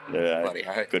 hey? Yeah. Bloody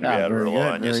hope. Good to be able to rely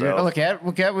on yourself. Oh, look out.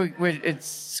 It's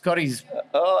Scotty's.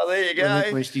 Oh, there you go.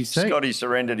 relinquished his seat. Scotty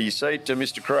surrendered his seat to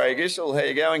Mr. Craig Issel. How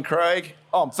you going, Craig?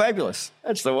 Oh, I'm fabulous.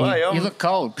 That's the way. You look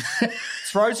cold.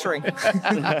 It's roadstering.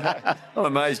 I'm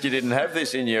amazed you didn't have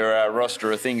this in your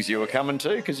roster of things you were coming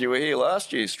to, because you were here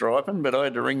last year striping, but I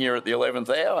had to ring you at the 11th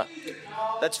hour.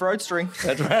 That's roadstering.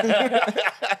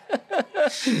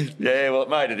 Yeah, well, it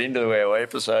made it into our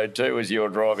episode too as you're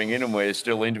driving in, and we're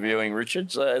still interviewing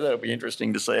Richard, so that'll be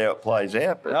interesting to see how it plays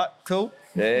out. But, Right, cool.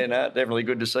 Yeah, no, definitely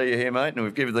good to see you here, mate. And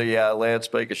we've given the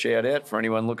loudspeaker shout out for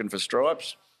anyone looking for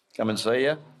stripes. Come and see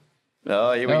you.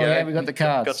 Oh, here we go. Yeah, we got the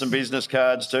cards. Got some business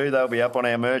cards too. They'll be up on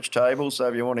our merch table. So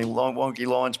if you want a Wonky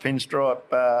Lines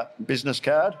pinstripe business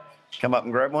card, come up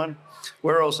and grab one.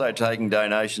 We're also taking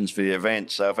donations for the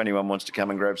event. So if anyone wants to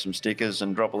come and grab some stickers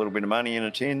and drop a little bit of money in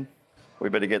a tin, we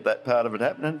better get that part of it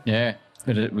happening. Yeah,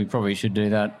 but we probably should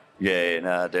do that. Yeah,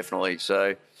 no, definitely.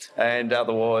 So, and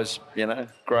otherwise,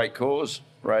 great cause,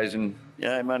 raising,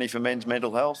 money for men's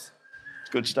mental health.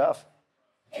 It's good stuff.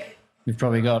 We've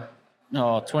probably got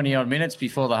 20-odd minutes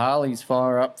before the Harleys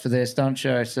fire up for their stunt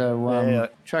show. So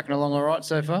tracking along all right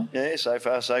so far? Yeah, so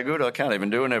far so good. I can't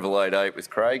even do an Everlade 8 with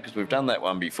Craig because we've done that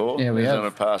one before. Yeah, we We've have. done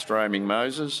a past roaming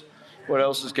Moses. What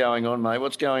else is going on, mate?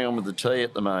 What's going on with the tea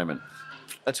at the moment?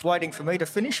 It's waiting for me to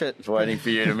finish it. It's waiting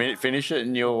for you to finish it,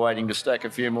 and you're waiting to stack a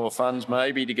few more funds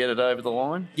maybe to get it over the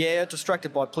line? Yeah,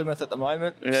 distracted by Plymouth at the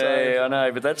moment. Yeah, so I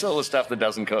know, but that's all the stuff that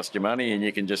doesn't cost you money and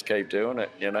you can just keep doing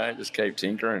it, just keep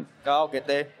tinkering. I'll get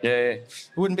there. Yeah. It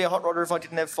wouldn't be a hot rodder if I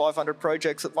didn't have 500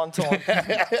 projects at one time.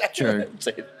 True.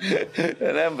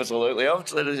 And absolutely.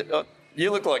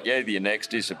 You look like you're your next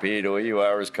disappeared, or you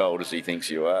are as cold as he thinks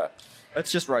you are. It's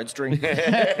just roadstering. Well,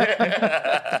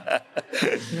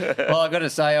 I got to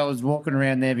say, I was walking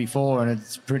around there before, and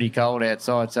it's pretty cold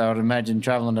outside. So I'd imagine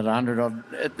travelling at 100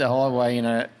 at the highway in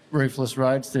a roofless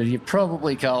roadster, you're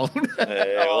probably cold.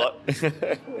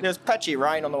 There's patchy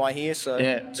rain on the way here, so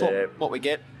it's what we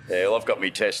get. Yeah, well, I've got my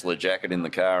Tesla jacket in the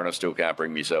car, and I still can't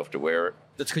bring myself to wear it.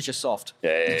 That's because you're soft.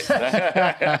 Yeah.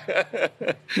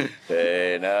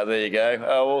 Yeah, no, there you go.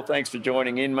 Oh, well, thanks for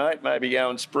joining in, mate. Maybe go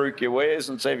and spruik your wares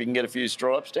and see if you can get a few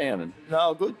stripes down. And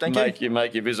no, good. Thank you.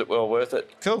 Make your visit well worth it.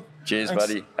 Cool. Cheers, Thanks.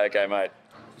 buddy. Okay, mate.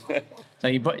 So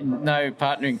no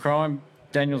partner in crime?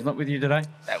 Daniel's not with you today?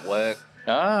 At work.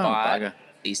 Oh, But bugger.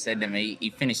 he said to me he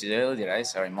finishes early today,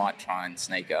 so he might try and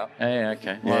sneak up. Yeah,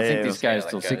 okay. Well, I think Yeah, this see how goes that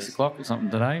till goes. 6 o'clock or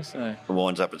something today. So It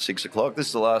winds up at 6 o'clock. This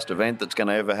is the last event that's going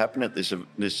to ever happen at this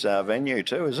venue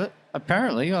too, is it?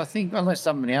 apparently, I think, unless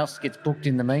somebody else gets booked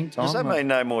in the meantime. Does that mean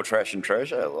no more trash and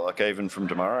treasure, like even from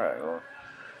tomorrow? Or?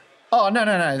 Oh, no.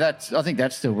 I think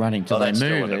that's still running till they that's still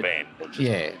move an it. event.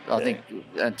 I think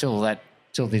until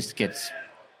this gets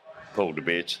pulled to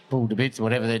bits,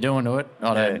 whatever they're doing to it.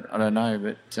 I don't know,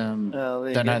 but don't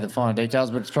know the fine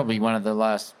details. But it's probably one of the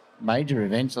last major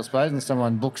events, I suppose, and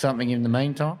someone book something in the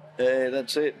meantime. Yeah,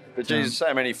 that's it. But geez,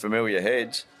 so many familiar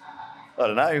heads. I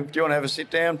don't know. Do you want to have a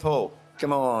sit down, Paul?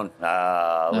 Come on. Look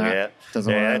out.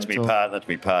 That's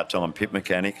me part-time pit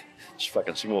mechanic. Just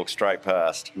fucking walk straight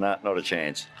past. Nah, not a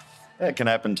chance. That can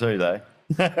happen too, though.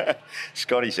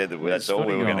 Scotty said that that's all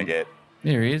we were going to get.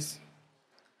 There he is.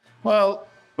 Well,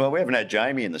 we haven't had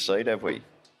Jamie in the seat, have we?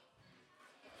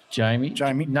 Jamie?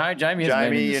 No, Jamie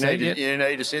hasn't been in the seat yet. You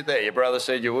need to sit there. Your brother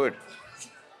said you would.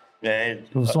 Yeah.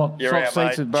 We'll swap You're out, seats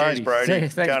mate. with Brody. Cheers, Brody.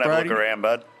 Thanks, Go and have a Brody. look around,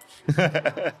 bud.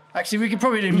 Actually, we could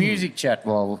probably do music chat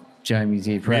while Jamie's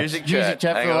here, perhaps. Music chat. for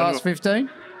Hang the on. last 15?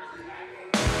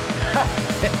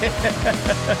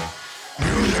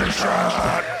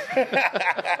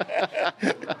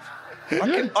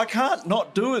 I can't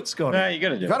not do it, Scotty. No, you got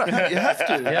to do it. You have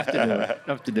to. You have to do it.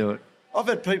 You have to do it. I've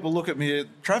had people look at me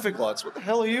at traffic lights. What the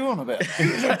hell are you on about?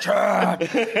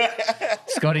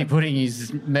 Scotty putting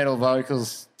his metal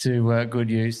vocals to good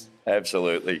use.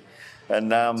 Absolutely. And,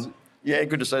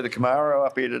 good to see the Camaro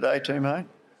up here today too, mate.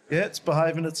 Yeah, it's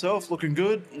behaving itself, looking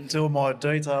good, until my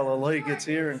detailer Lee gets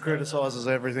here and criticises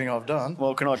everything I've done.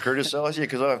 Well, can I criticise you?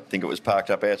 Because I think it was parked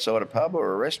up outside a pub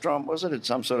or a restaurant, was it? At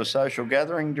some sort of social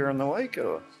gathering during the week?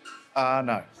 Or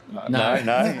No. No,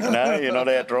 you're not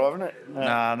out driving it? No.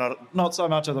 Nah, not so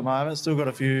much at the moment. Still got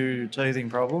a few teething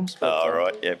problems. But,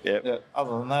 right, yep. Yeah,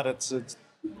 other than that, it's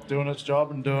doing its job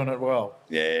and doing it well.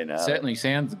 Yeah, no. Certainly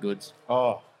sounds the goods.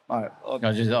 Oh, I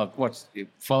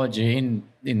followed you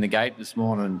in the gate this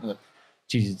morning.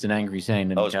 Jeez, it's an angry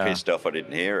scene. I was pissed off I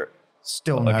didn't hear it.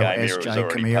 Still no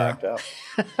SJ Chimera.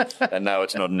 And no,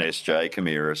 it's not an SJ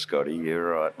Chimera, Scotty. You're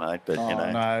right, mate. But, you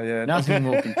know. No, yeah. Nothing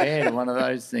will compare to one of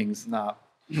those things. No.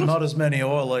 Not as many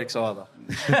oil leaks either.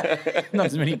 Not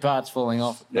as many parts falling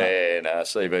off. No. Yeah, no,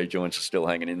 CV joints are still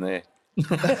hanging in there.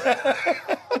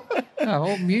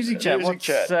 Well, music chat.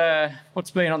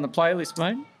 What's been on the playlist,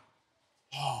 mate?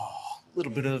 A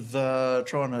little bit of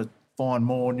trying to find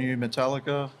more new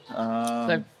Metallica.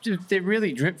 They're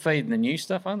really drip feeding the new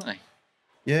stuff, aren't they?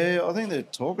 Yeah, I think they're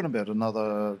talking about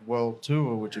another world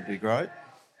tour, which would be great.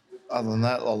 Other than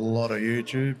that, a lot of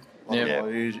YouTube.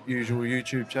 Usual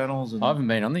YouTube channels. And I haven't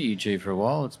been on the YouTube for a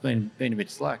while. It's been a bit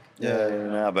slack.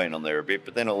 No, I've been on there a bit,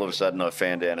 but then all of a sudden I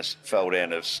fell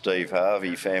down a Steve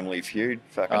Harvey Family Feud.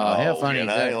 Fucking how funny is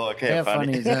that? Like, how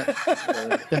funny is that?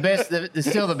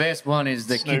 the best one is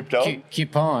the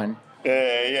Cupine. Yeah.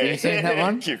 Have you seen that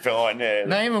one? Cupine, yeah.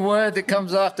 Name a word that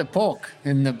comes after pork,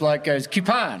 and the bloke goes,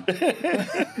 Cupine.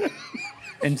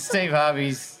 And Steve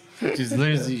Harvey's just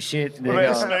loses his shit.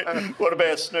 What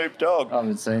about Snoop Dogg? I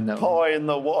haven't seen that Pie in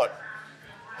the what?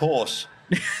 Horse.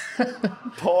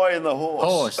 Pie in the horse.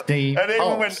 Horse, Steve. And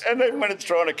even when it's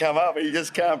trying to come up, he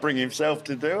just can't bring himself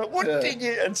to do it. What did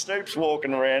you? And Snoop's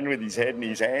walking around with his head in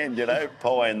his hand,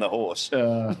 pie in the horse.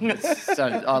 So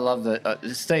I love that.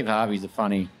 Steve Harvey's a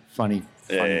funny bloke.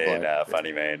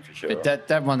 Funny man for sure. But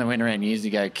that one that went around years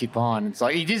ago, Keep On, it's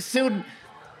like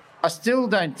I still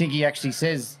don't think he actually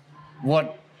says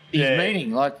what he's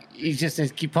meaning. Like, he just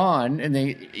says keep on, and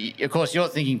of course you're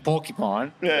thinking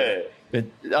porcupine. Yeah. But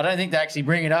I don't think they actually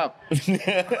bring it up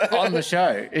on the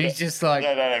show. He's just like,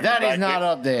 that is not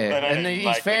up there. And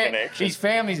his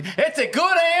family's, it's a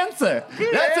good answer.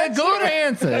 That's a good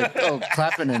answer. Oh,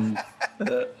 clapping and...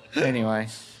 Anyway.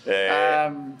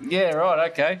 Yeah.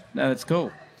 Right, okay. No, that's cool.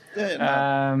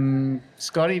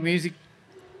 Scotty, music?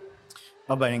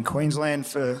 I've been in Queensland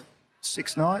for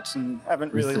 6 nights and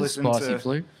haven't really listened to... Spicy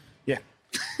Flu? Yeah.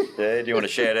 Yeah, do you want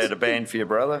to shout out a band for your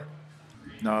brother?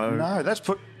 No, that's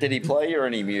put... Did he play you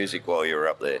any music while you were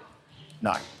up there?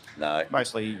 No. No.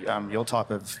 Mostly your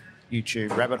type of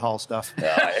YouTube rabbit hole stuff.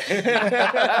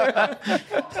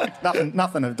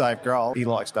 Nothing of Dave Grohl. He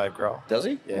likes Dave Grohl. Does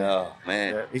he? Yeah. Oh,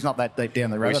 man. Yeah. He's not that deep down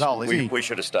the rabbit hole, is he? We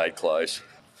should have stayed close.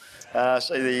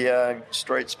 See the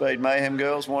Street Speed Mayhem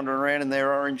girls wandering around in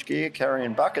their orange gear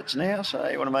carrying buckets now, so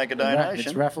you want to make a donation?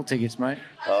 It's raffle tickets, mate.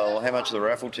 Oh, well, how much are the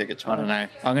raffle tickets, mate? I don't know.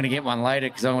 I'm going to get one later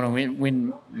because I want to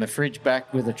win my fridge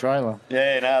back with a trailer.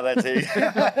 Yeah, no, that's it.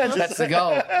 That's the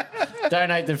goal.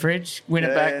 Donate the fridge, win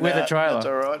it back with a trailer. That's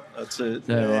all right. That's it.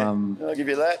 So, I'll give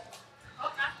you that.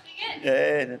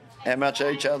 Yeah, how much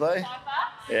each are they?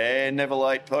 Yeah, Never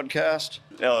Late podcast.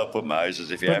 I'll put Moses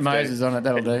if you have to. Put Moses on it,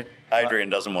 that'll do. Adrian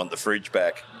doesn't want the fridge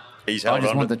back. I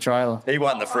just want the trailer. He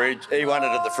won the fridge. He won it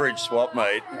at the fridge swap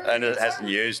meet and it hasn't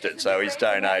used it, so he's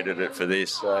donated it for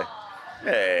this. So,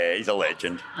 yeah, he's a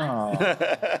legend. Oh,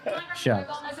 shut.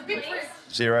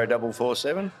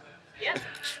 0447. Yeah.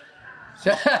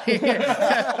 Scotty,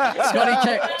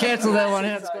 cancel that one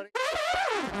out, Scotty.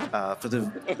 For the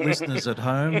listeners at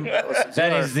home,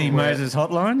 that is the Moses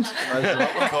hotline.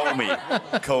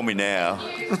 Call me now.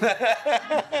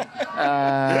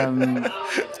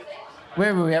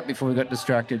 Where were we at before we got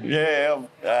distracted? Yeah.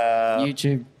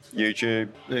 YouTube.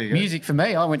 Music for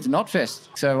me, I went to Knotfest,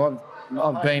 so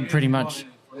I've been pretty much...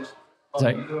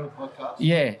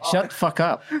 yeah, shut the fuck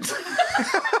up.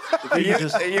 Are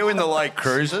you in the late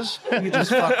cruises? You just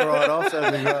fuck right off.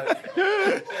 That'd be great.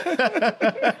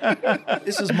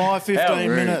 This is my 15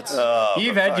 minutes. Oh,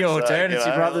 you've had your turn. It's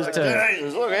your brother's turn.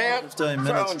 Jesus, look out. 15 minutes.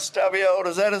 Throwing stubby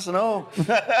holders at us and all.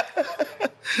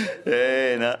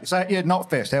 Yeah, no. So, yeah,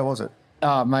 Knotfest, how was it?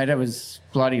 Oh, mate, that was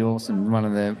bloody awesome. One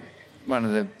of the.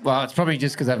 Well, it's probably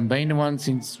just because I haven't been to one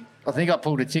since. I think I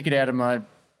pulled a ticket out of my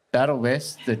battle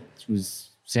vest that was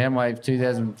Soundwave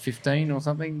 2015 or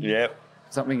something. Yep.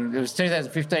 It was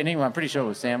 2015 anyway. I'm pretty sure it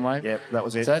was Soundwave. Yep, that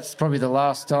was it. So that's probably the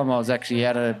last time I was actually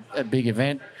at a big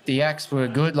event. The acts were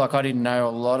good. Like, I didn't know a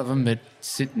lot of them, but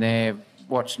sitting there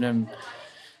watching them,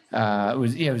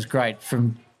 it was great.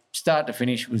 From start to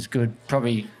finish, it was good.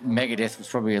 Probably Megadeth was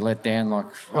probably a letdown. Like,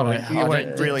 you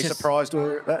weren't really surprised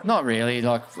with that? Not really.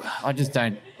 Like, I just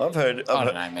don't. I don't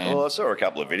know, man. Well, I saw a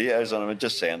couple of videos on them. It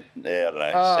just sounded, I don't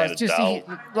know, sounded just dull.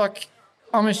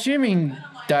 I'm assuming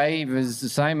Dave is the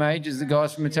same age as the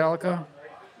guys from Metallica.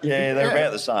 Yeah, they're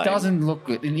about the same. Doesn't look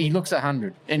good. And he looks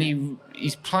 100. And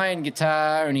he's playing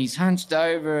guitar and he's hunched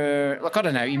over. Like, I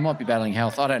don't know. He might be battling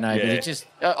health. I don't know. Yeah.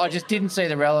 But I just didn't see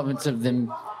the relevance of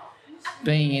them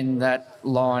being in that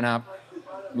lineup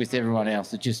with everyone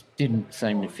else. It just didn't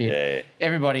seem to fit. Yeah.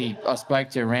 Everybody I spoke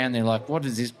to around there, like, what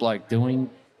is this bloke doing?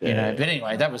 You know. But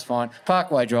anyway, that was fine.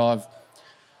 Parkway Drive,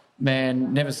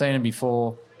 man, never seen him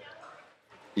before.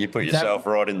 You put yourself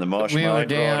right in the mosh, we mate. were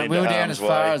down. Right We were down harm's as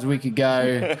far way. as we could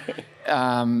go,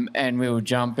 and we were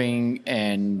jumping,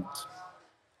 and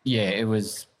it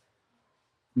was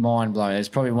mind blowing. It's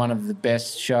probably one of the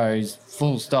best shows,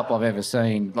 full stop, I've ever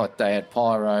seen. Like, they had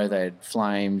pyro, they had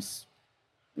flames,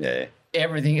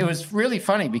 everything. It was really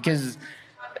funny because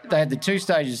they had the two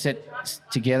stages set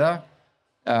together.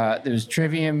 There was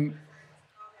Trivium.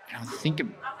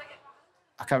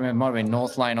 I can't remember. It might have been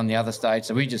North Lane on the other stage.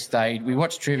 So we just stayed. We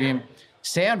watched Trivium.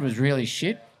 Sound was really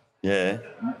shit. Yeah.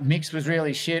 Mix was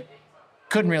really shit.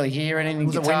 Couldn't really hear anything.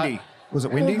 Was it windy? Was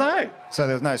it windy? Well, no. So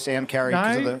there was no sound carry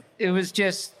because of No, the... it was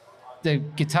just the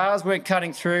guitars weren't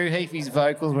cutting through. Heafy's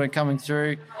vocals weren't coming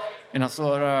through. And I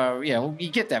thought, well, you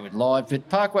get that with live. But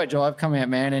Parkway Drive come out,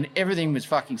 man, and everything was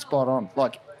fucking spot on.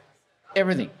 Like,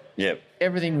 everything. Yep.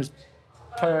 Everything was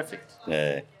perfect.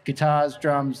 Yeah. Guitars,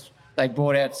 drums. They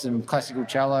brought out some classical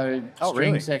cello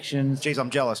string sections. Jeez, I'm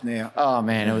jealous now. Oh,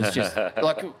 man, it was just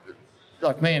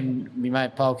like me and my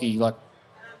mate Polky, like,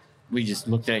 we just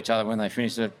looked at each other when they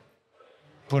finished it,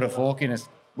 put a fork in us,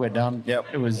 we're done. Yep.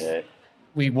 It was,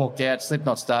 we walked out,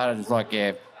 Slipknot started, it was like,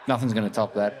 nothing's going to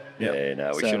top that. Yeah,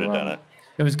 no, we should have done it.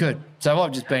 It was good. So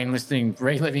I've just been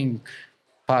reliving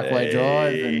Parkway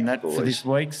Drive and that for this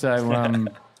week. So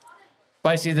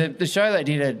basically the show they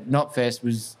did at Knotfest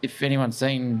was, if anyone's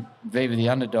seen Viva the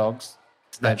Underdogs,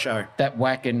 that show, that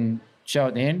whacking show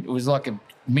at the end, it was like a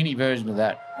mini version of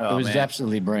that. It was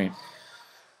absolutely brilliant.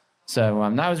 So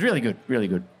no, it was really good, really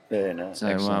good. Yeah, no. So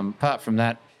apart from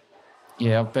that,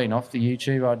 I've been off the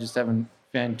YouTube. I just haven't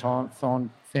found time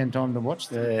to watch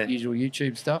the usual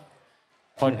YouTube stuff.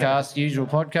 Podcasts, usual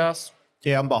podcasts.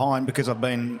 Yeah, I'm behind because I've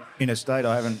been interstate.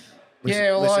 I haven't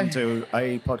listened to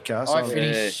a podcast.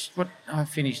 I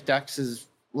finished Dux's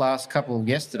last couple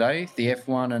yesterday, the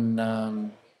F1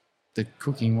 and the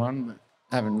cooking one. But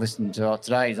I haven't listened to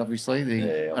today's, obviously,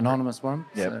 the anonymous one.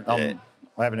 Yeah, So.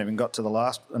 I haven't even got to the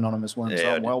last anonymous one,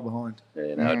 so I'm well behind.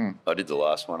 Yeah, no, I did the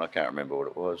last one. I can't remember what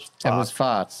it was. It was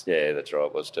farts. Yeah, that's right.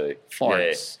 It was too.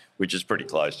 Farts. Yeah, which is pretty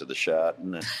close to the shart,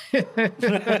 isn't it?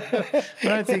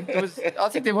 I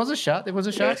think there was a shart. There was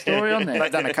a shart story on there.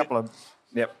 They've done a couple of...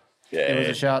 Yep. Yeah. There was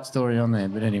a shart story on there,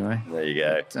 but anyway. There you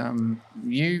go. But,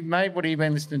 you, mate, what have you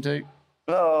been listening to?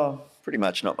 Oh, pretty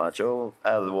much not much.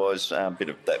 Otherwise, a bit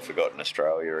of that Forgotten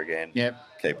Australia again. Yep.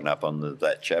 Keeping up on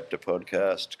That Chapter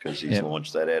podcast because he's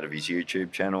launched that out of his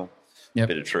YouTube channel. Yep.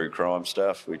 Bit of true crime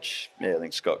stuff, which, I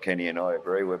think Scott Kenny and I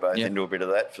agree. We're both into a bit of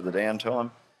that for the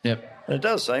downtime. Yep. And it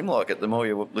does seem like it. The more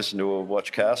you listen to or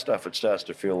watch car stuff, it starts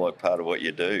to feel like part of what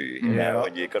you do. You know,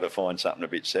 and you've got to find something a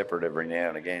bit separate every now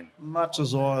and again. Much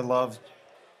as I love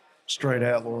street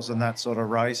outlaws and that sort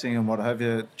of racing and what have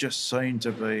you, it just seemed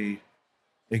to be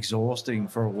exhausting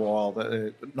for a while.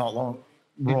 Not long,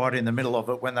 right in the middle of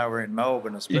it when they were in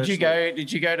Melbourne, especially.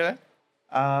 Did you go to that?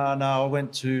 No, I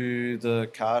went to the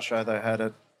car show they had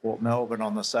at Port Melbourne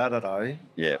on the Saturday.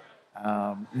 Yeah.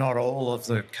 Not all of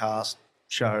the cast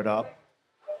showed up.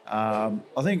 I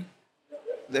think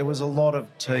there was a lot of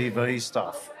TV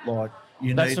stuff. Like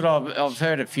That's what I've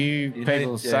heard a few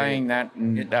people saying that,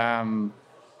 and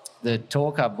the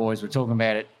Talk Up boys were talking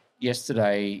about it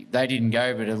yesterday. They didn't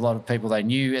go, but a lot of people they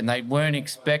knew, and they weren't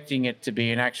expecting it to be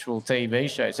an actual TV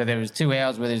show. So there was 2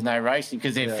 hours where there's no racing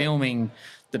because they're filming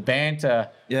the banter.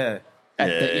 Yeah.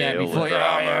 Before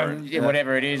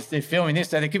whatever it is, they're filming this,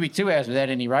 so there could be 2 hours without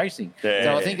any racing. Yeah.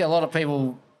 So I think a lot of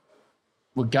people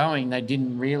were going, they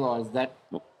didn't realise that.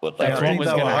 I think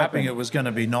they were hoping it was going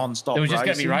to be non-stop. It was just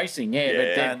going to be racing,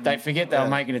 but they forget they were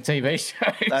making a TV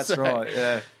show. That's right,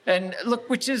 yeah. And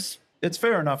look, which is... It's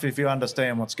fair enough if you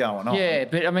understand what's going on. Yeah,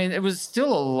 but I mean, it was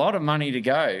still a lot of money to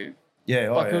go.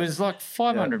 Yeah, it was like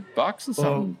 $500 or something.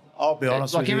 Well, I'll be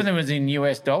honest with you. Like everything was in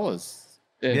US dollars.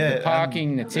 The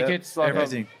parking, the tickets,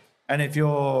 everything. And if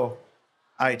your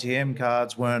ATM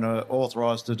cards weren't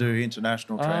authorised to do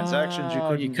international transactions,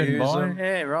 you couldn't use buy them.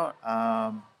 Yeah, right.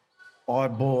 I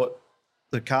bought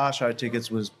the car show tickets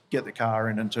was get the car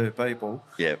in and 2 people.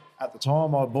 Yeah. At the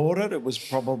time I bought it, it was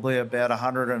probably about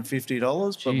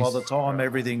 $150, but by the time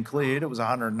everything cleared, it was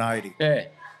 $180. Yeah.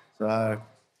 So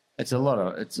it's a lot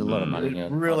of money. It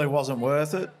really wasn't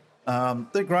worth it.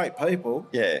 They're great people.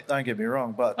 Yeah. Don't get me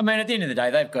wrong, but I mean, at the end of the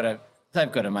day, they've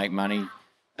got to make money.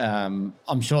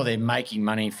 I'm sure they're making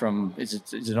money from is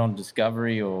it on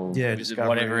Discovery or is it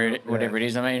whatever it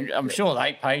is. I mean, I'm sure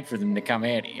they paid for them to come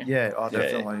out here. Yeah, I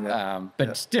definitely. Yeah.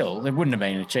 But still, it wouldn't have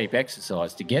been a cheap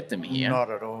exercise to get them here.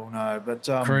 Not at all, no. But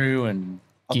crew and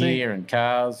gear and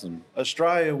cars and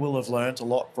Australia will have learnt a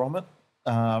lot from it.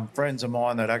 Friends of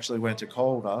mine that actually went to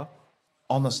Calder,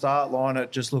 on the start line,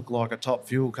 it just looked like a top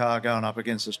fuel car going up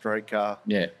against a street car.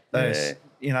 Yeah.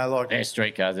 You know, like their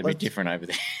street cars are a bit different over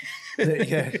there.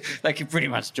 Yeah. They can pretty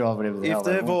much drive whatever the hell If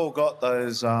they they've want. all got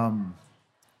those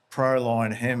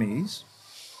Proline Hemis,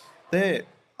 they're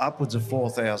upwards of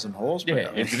 4,000 horsepower.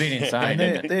 Yeah, it's a bit insane, And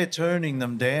isn't it? they're turning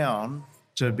them down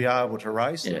to be able to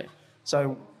race them.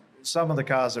 So some of the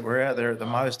cars that were out there at the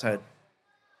most had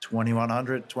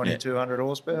 2,100, 2,200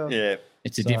 horsepower. Yeah.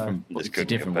 It's a different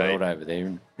world over there.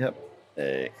 Isn't it?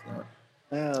 Yep.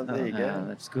 Oh, there you go.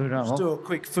 That's good. Let's do a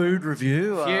quick food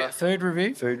review. Food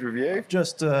review? Food review.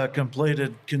 Just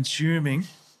completed consuming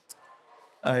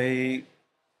a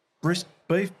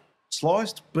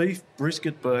sliced beef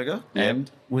brisket burger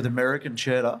And? with American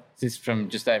cheddar. This is from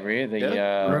just over here,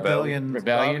 the Rebellion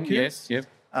barbecue. Yes, yep.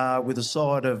 With a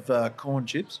side of corn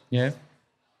chips. Yeah.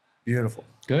 Beautiful.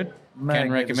 Good. Can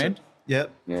Magnificent. recommend.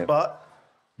 Yep. But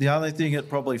the only thing that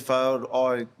probably failed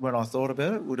when I thought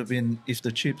about it would have been if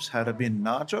the chips had been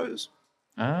nachos.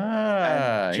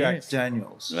 Ah, Jack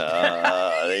Daniels.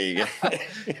 Ah, there you go.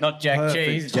 Not Jack Perfect.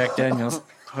 Cheese, Jack Daniels.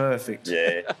 Perfect.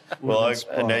 Yeah. Well, I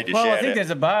need to Well, shout I think out. there's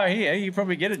a bar here. You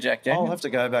probably get a Jack Daniels. I'll have to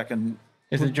go back and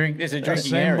There's a drinking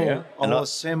area. I'll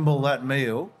assemble that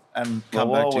meal and Well, come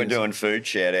while back to we're you. doing food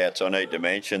shout-outs, I need to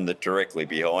mention that directly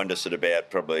behind us at about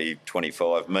probably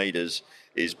 25 metres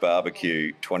is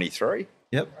Barbecue 23.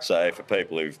 Yep. So for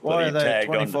people who've Why are bloody they at tagged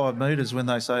on... 25 metres when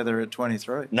they say they're at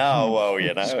 23? No, well,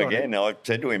 you know, Scotty. again, I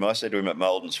said to him at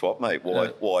Malden Swap Meet,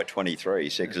 why 23? He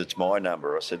said, because it's my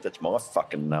number. I said, that's my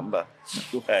fucking number.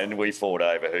 And we fought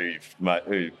over who That had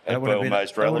would have well been,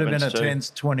 most that would have relevance been a to. tense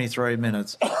 23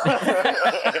 minutes.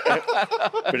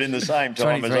 But in the same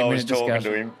time as I was 23-minute talking to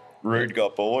discussion. him, Rude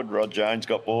got bored, Rod Jones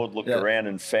got bored, looked around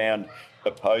and found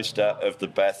a poster of the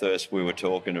Bathurst we were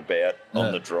talking about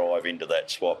on the drive into that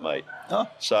swap meet. Oh.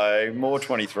 So more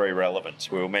 23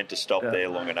 relevance. We were meant to stop there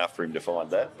long enough for him to find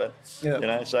that. But, you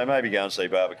know, so maybe go and see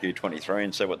Barbecue 23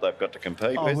 and see what they've got to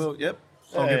compete I with. will, yep.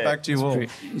 I'll get back to you all.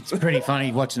 It's pretty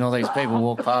funny watching all these people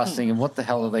walk past thinking, what the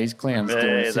hell are these clowns doing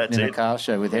Yeah, sitting that's in a it. car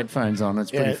show with headphones on?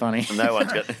 It's pretty funny. And no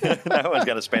one's going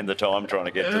to spend the time trying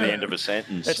to get to the end of a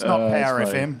sentence. It's not Power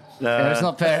FM. No, it's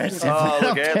not Power FM. Oh,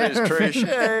 look Not out, there's Power Trish.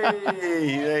 FM.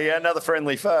 Hey, there you go, another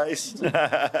friendly face. You want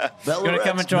to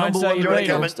come and try and sell Do your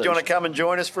you want Beetle? to come and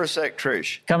join us for a sec,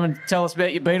 Trish? Come and tell us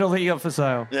about your Beetle that you got for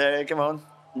sale. Yeah, come on.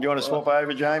 You want to swap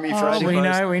over, Jamie? for Oh, any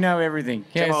we know everything.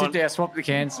 Yeah, Come sit on. down, swap the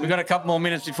cans. We've got a couple more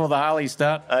minutes before the Harleys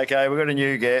start. Okay, we've got a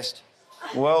new guest.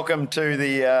 Welcome to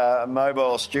the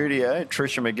mobile studio,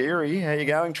 Trisha McGeary. How you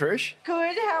going, Trish?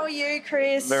 Good. How are you,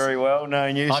 Chris? Very well.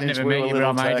 Known you I've since never we met were you, but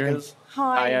little I'm Adrian. tackers.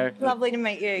 Hi. Hiyo. Lovely to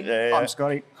meet you. Yeah. I'm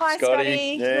Scotty. Hi, Scotty.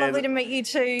 Scotty. Yeah. Lovely to meet you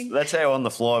too. That's how on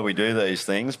the fly we do these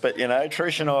things. But, you know,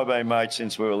 Trish and I have been mates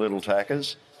since we were little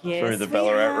tackers. Yes, through the we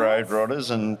Ballarat have. Road Rodders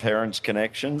and parents'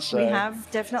 connections. So. We have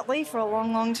definitely for a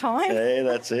long, long time. Yeah,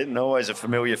 that's it. And always a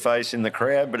familiar face in the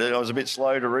crowd, but I was a bit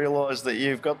slow to realise that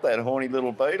you've got that horny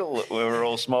little Beetle that we were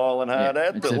all smiling hard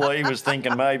at, that Lee was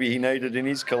thinking maybe he needed in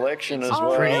his collection as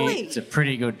well. really? It's a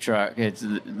pretty good truck. It's a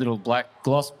little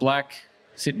gloss black,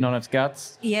 sitting on its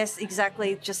guts. Yes,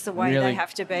 exactly. Just the way Really- they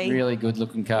have to be. Really good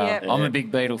looking car. Yep. I'm a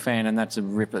big Beetle fan, and that's a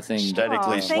ripper thing.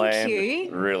 Statically thank slammed, you.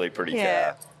 really pretty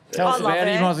Yeah. car. Tell I us love about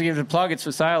it. You it. might as well give it a plug. It's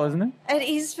for sale, isn't it? It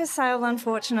is for sale,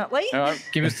 unfortunately. All right,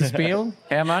 give us the spiel.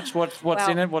 How much? What's Well-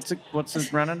 in it? What's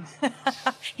it running?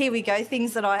 Here we go.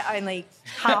 Things that I only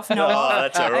half know. Oh,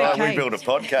 that's all right. Okay. We built a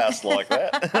podcast like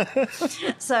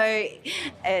that. So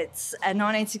it's a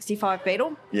 1965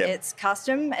 Beetle. Yep. It's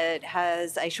custom. It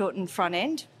has a shortened front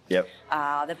end. Yep.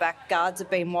 The back guards have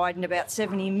been widened about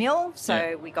 70 mil, so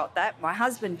Yeah. we got that. My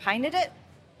husband painted it.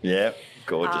 Yeah,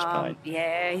 gorgeous paint.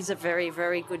 Yeah, he's a very,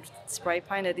 very good spray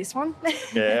painter, this one.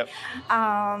 Yeah.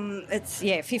 It's,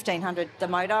 1,500 the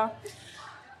motor.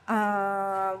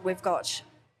 We've got,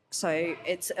 so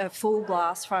it's a full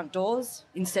glass front doors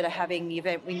instead of having the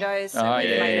event windows. So Oh, we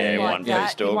yeah, made it yeah, like one-piece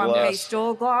that. door One-piece glass.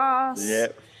 door glass. Yeah.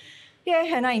 Yeah,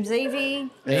 her name's Evie.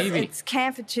 Evie. It's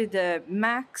camphor to the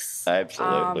max.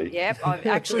 Absolutely. Yep, I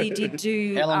actually did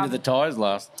do... How long did the tyres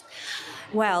last?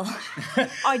 Well,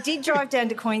 I did drive down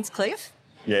to Queenscliff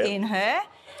Yeah. in her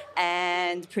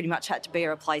and pretty much had to be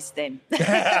replaced then. You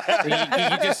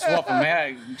just swap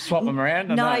them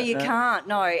around? Or No, you can't,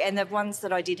 no. And the ones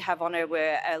that I did have on her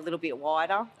were a little bit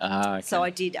wider. Ah, okay. So I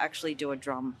did actually do a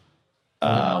drum.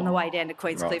 on the way down to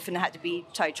Queenscliff and had to be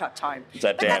tow trucked home.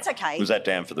 That's okay. Was that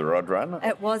down for the rod run?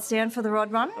 It was down for the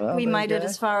rod run. We made it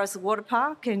as far as the water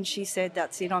park, and she said,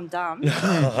 "That's it, I'm done."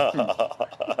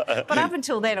 But up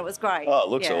until then, it was great. Oh, it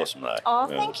looks awesome, though. Oh,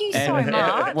 thank you so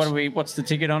much. What's the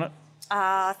ticket on it?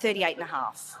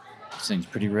 38.5. Seems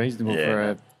pretty reasonable for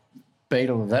a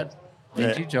Beetle of that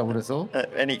vintage, I would have thought.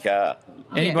 Any car.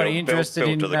 Anybody interested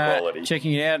built to the quality. in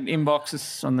checking it out, inbox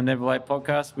us on the Never Late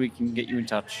podcast. We can get you in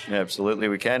touch. Absolutely,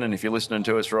 we can. And if you're listening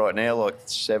to us right now, like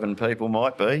 7 people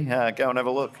might be, go and have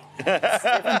a look.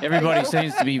 Everybody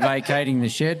seems to be vacating the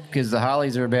shed because the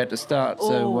Harleys are about to start.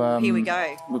 So here we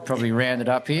go. We'll probably round it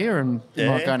up here and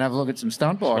might go and have a look at some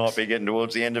stunt bikes. Might be getting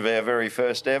towards the end of our very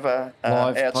first ever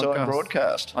live outside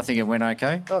broadcast. I think it went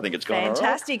okay. I think it's gone all right.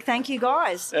 Fantastic. Thank you,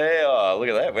 guys. Yeah, look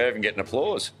at that. We're even getting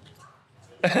applause.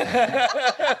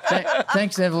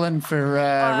 Thanks, Evelyn, for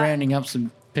rounding up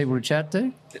some people to chat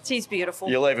to. She's beautiful.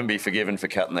 You'll even be forgiven for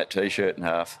cutting that T-shirt in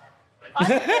half. It's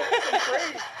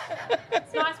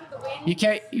nice with the wind.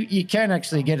 You can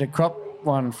actually get a crop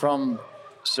one from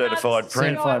Certified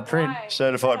Print.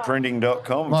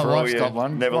 Certifiedprinting.com My for all wife's your got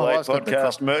one. Never My Late wife's got the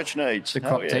podcast crop- merch needs. The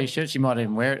crop T-shirt. She might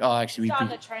even wear it. Oh, actually, It's we'd on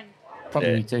be the trend.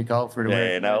 probably be too cold for her to wear.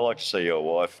 Yeah, it. no, I like to see your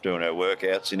wife doing her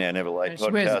workouts in our Never Late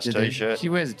podcast T-shirt. She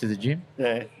wears it to the gym.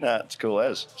 Yeah, no, it's cool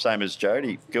as. Same as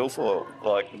Jodie Guilfoyle.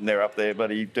 Like, they're up there,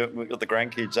 buddy. We've got the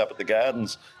grandkids up at the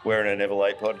gardens wearing a Never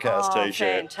Late podcast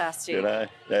T-shirt. Fantastic. You know,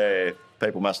 yeah,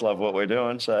 people must love what we're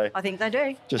doing, so I think they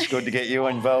do. just good to get you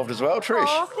involved as well, Trish.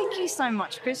 Oh, thank you so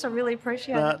much, Chris. I really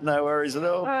appreciate it. No worries at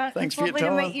all. All right, Thanks it's for your lovely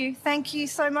time. to meet you. Thank you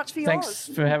so much for yours. Thanks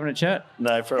for having a chat.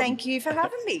 No problem. Thank you for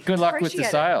having me. Good luck with the Appreciate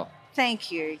it. sale.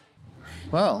 Thank you.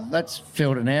 Well, that's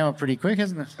filled an hour pretty quick,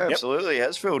 hasn't it? Absolutely, it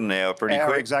has filled an hour pretty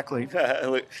quick. Exactly.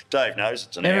 Look, Dave knows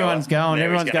it's an Everyone's hour. going. Now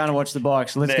Everyone's he's going to watch the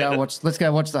bikes. Let's go watch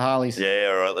the Harleys.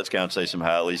 Yeah, all right. Let's go and see some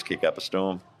Harleys kick up a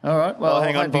storm. All right. Well,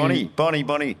 hang on, hope Bonnie.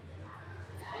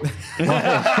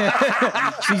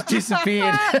 She's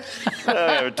disappeared.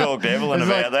 We talked to Evelyn It's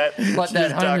about that. Like She that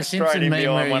just Homer ducked straight Simpson in meme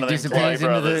behind where one he of them disappears Clay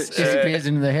brothers. disappears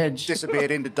into the hedge. Disappeared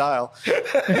into Dale.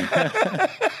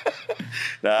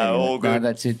 All good. No,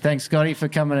 that's it. Thanks, Scotty, for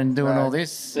coming and doing all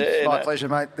this. My pleasure,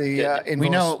 mate. The invoice We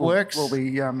know it works. Will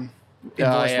be. I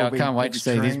can't wait to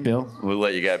see this, Bill. We'll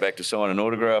let you go back to signing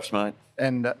autographs, mate.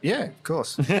 And yeah, of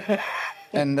course.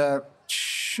 And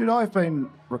should I have been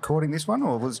recording this one,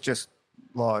 or was it just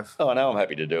live? Oh, no, I'm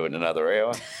happy to do it in another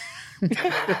hour. Like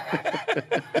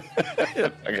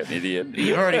an idiot.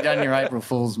 You've already done your April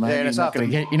Fools, mate. Yeah, and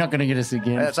You're not going to get us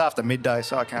again. It's after midday,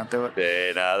 so I can't do it.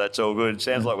 Yeah, no, that's all good.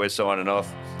 Sounds like we're signing off.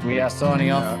 We are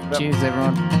signing off. Cheers,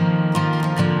 everyone.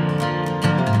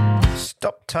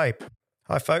 Stop tape.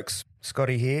 Hi, folks.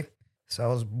 Scotty here. So I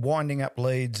was winding up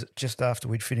Leeds just after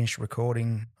we'd finished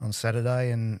recording on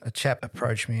Saturday, and a chap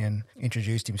approached me and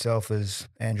introduced himself as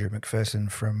Andrew McPherson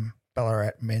from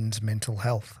Ballarat Men's Mental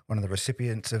Health, one of the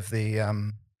recipients of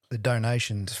the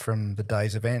donations from the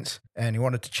day's events. And he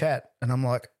wanted to chat, and I'm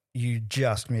like, you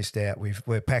just missed out.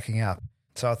 We're packing up.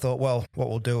 So I thought, well, what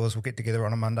we'll do is we'll get together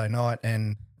on a Monday night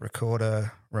and record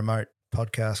a remote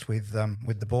podcast with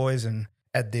the boys and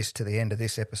add this to the end of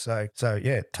this episode. So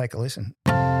yeah, take a listen.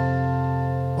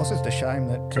 Well, it's just a shame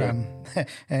that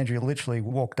Andrew literally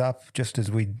walked up just as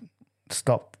we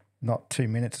stopped not 2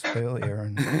 minutes earlier.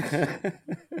 And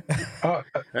Oh,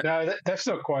 no, that's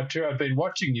not quite true. I've been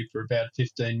watching you for about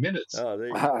 15 minutes. Oh, there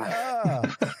you go. I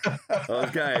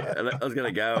was going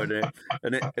to go,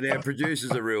 and our producer's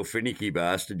a real finicky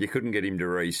bastard. You couldn't get him to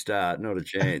restart, not a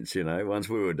chance, you know. Once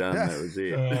we were done, that was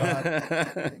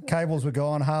it. Cables were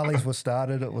gone, Harleys were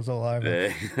started, it was all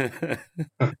over. Yeah.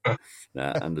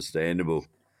 Nah, understandable.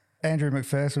 Andrew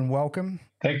McPherson, welcome.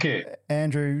 Thank you.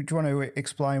 Andrew, do you want to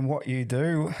explain what you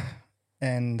do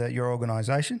and your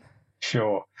organisation?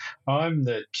 Sure. I'm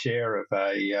the chair of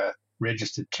a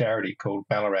registered charity called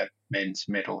Ballarat Men's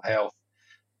Mental Health,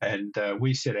 and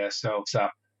we set ourselves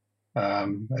up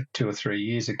 2 or 3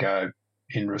 years ago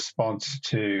in response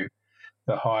to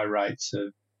the high rates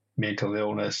of mental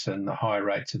illness and the high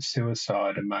rates of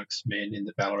suicide amongst men in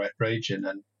the Ballarat region.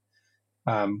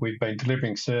 And we've been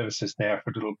delivering services now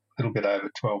for a little bit over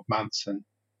 12 months, and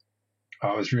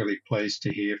I was really pleased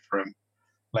to hear from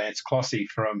Lance Clossy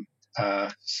from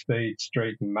Speed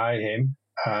Street and Mayhem,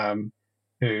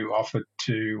 who offered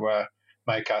to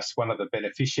make us one of the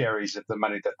beneficiaries of the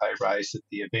money that they raised at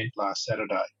the event last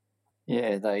Saturday.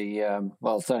 Yeah, they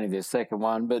well, it's only their second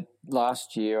one, but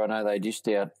last year I know they dished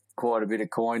out quite a bit of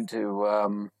coin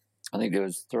to I think there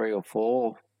was 3 or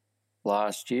 4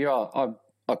 last year.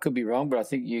 I could be wrong, but I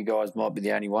think you guys might be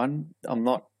the only one. I'm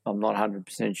not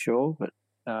 100% sure, but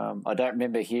I don't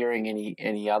remember hearing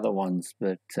any other ones,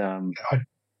 but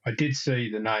I did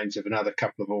see the names of another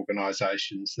couple of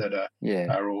organisations that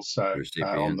are also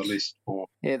on the list for.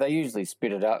 Yeah, they usually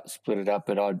split it up,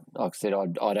 but like I said, I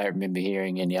don't remember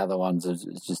hearing any other ones.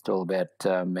 It's just all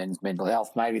about men's mental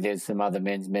health. Maybe there's some other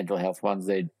men's mental health ones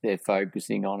they're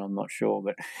focusing on. I'm not sure,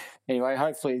 but anyway,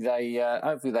 hopefully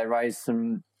they raise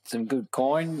some good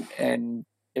coin and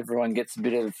everyone gets a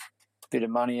bit of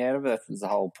money out of it. That was the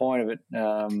whole point of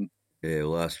it. Yeah,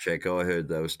 last check I heard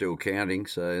they were still counting,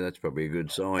 so that's probably a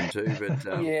good sign too.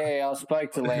 But yeah, I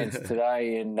spoke to Lance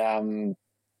today, and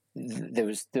they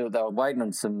were waiting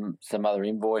on some other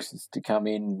invoices to come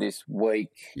in this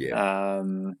week. Yeah,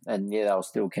 and yeah, they were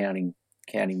still counting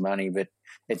money, but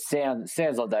it sounds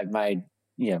like they've made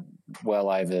well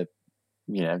over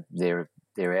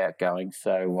their outgoing.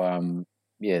 So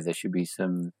yeah, there should be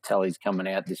some tallies coming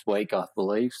out this week, I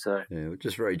believe. So yeah,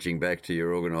 just reaching back to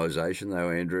your organisation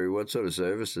though, Andrew, what sort of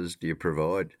services do you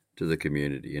provide to the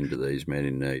community and to these men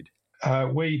in need?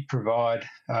 We provide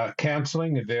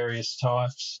counselling of various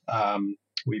types.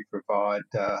 We provide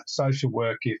social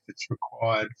work if it's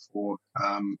required for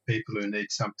people who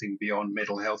need something beyond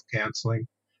mental health counselling.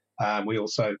 We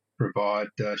also provide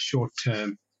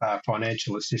short-term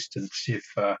financial assistance if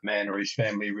a man or his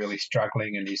family are really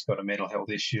struggling and he's got a mental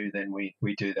health issue, then we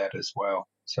do that as well.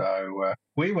 So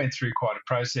we went through quite a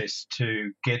process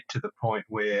to get to the point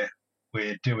where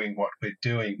we're doing what we're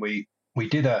doing. We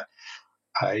did a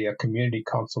community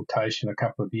consultation a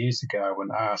couple of years ago and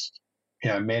asked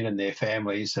men and their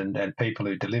families and people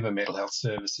who deliver mental health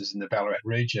services in the Ballarat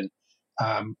region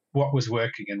what was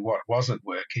working and what wasn't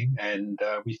working. And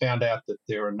we found out that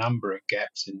there are a number of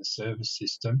gaps in the service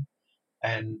system.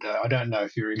 And I don't know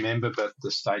if you remember, but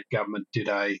the state government did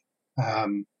a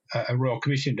Royal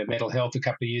Commission to Mental Health a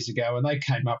couple of years ago, and they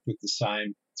came up with the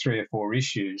same 3 or 4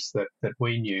 issues that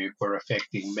we knew were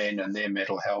affecting men and their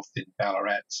mental health in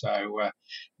Ballarat. So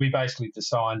we basically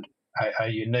designed a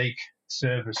unique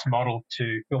service model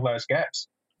to fill those gaps.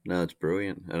 No, it's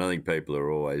brilliant. And I think people are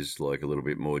always like a little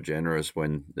bit more generous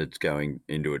when it's going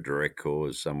into a direct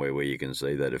cause, somewhere where you can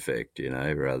see that effect,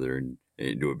 rather than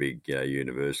into a big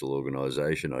universal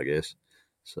organisation, I guess.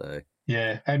 So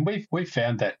yeah, and we've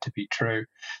found that to be true.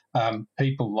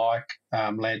 People like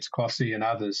Lance Clossy and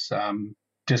others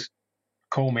just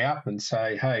call me up and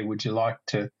say, hey, would you like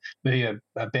to be a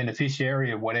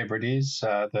beneficiary of whatever it is?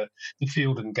 The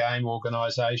Field and Game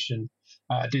organisation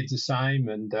did the same,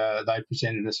 and they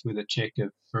presented us with a cheque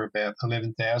for about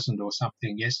 $11,000 or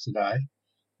something yesterday.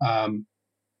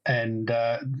 And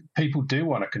people do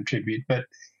want to contribute. But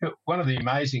one of the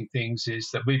amazing things is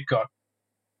that we've got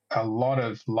a lot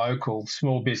of local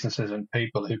small businesses and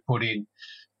people who put in,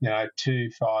 $2,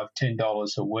 $5,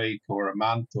 $10 a week or a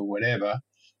month or whatever.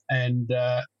 And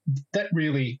that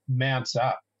really mounts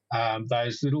up.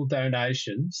 Those little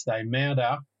donations, they mount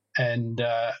up. And,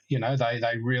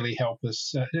 they really help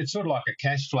us. It's sort of like a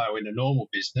cash flow in a normal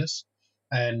business,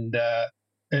 and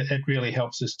it really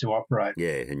helps us to operate.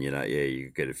 Yeah, and,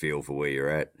 you get a feel for where you're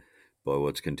at by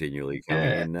what's continually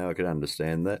coming in. Now I can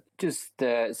understand that. Just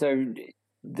so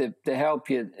the help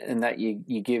and that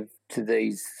you give to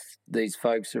these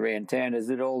folks around town, is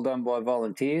it all done by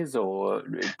volunteers or?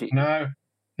 No,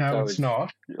 it's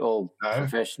not. All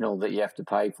professional that you have to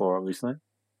pay for, obviously.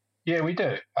 Yeah, we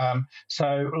do.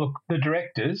 So, look, the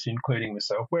directors, including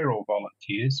myself, we're all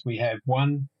volunteers. We have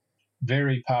one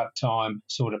very part-time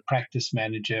sort of practice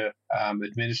manager,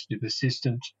 administrative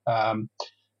assistant,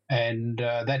 and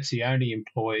that's the only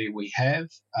employee we have.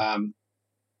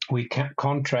 We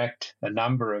contract a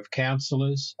number of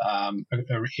counsellors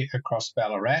across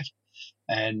Ballarat,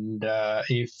 and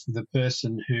if the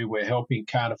person who we're helping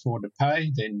can't afford to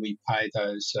pay, then we pay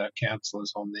those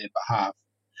counsellors on their behalf.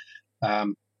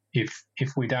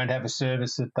 If we don't have a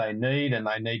service that they need and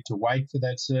they need to wait for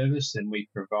that service, then we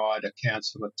provide a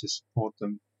counsellor to support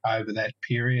them over that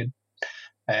period.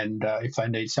 And if they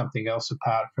need something else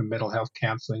apart from mental health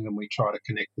counselling, then we try to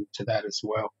connect them to that as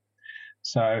well.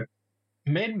 So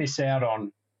men miss out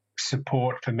on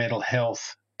support for mental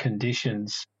health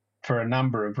conditions for a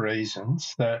number of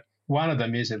reasons. That one of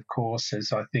them is, of course,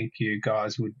 as I think you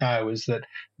guys would know, is that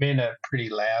men are pretty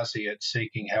lousy at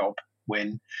seeking help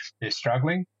when they're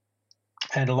struggling.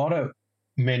 And a lot of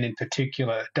men in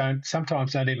particular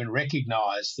sometimes don't even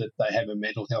recognise that they have a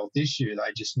mental health issue.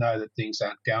 They just know that things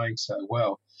aren't going so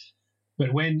well.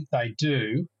 But when they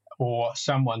do, or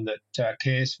someone that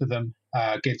cares for them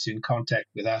gets in contact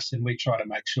with us, then we try to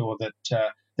make sure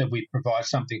that we provide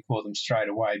something for them straight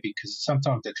away, because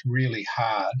sometimes it's really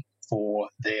hard for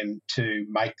them to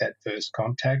make that first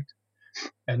contact.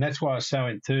 And that's why I was so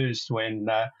enthused when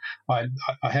I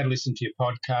had listened to your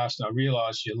podcast and I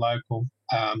realised you're local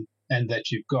and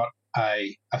that you've got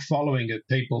a following of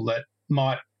people that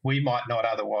we might not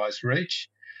otherwise reach.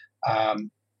 And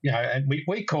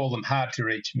we call them hard to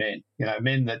reach men,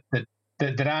 men that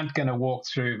aren't going to walk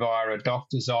through via a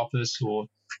doctor's office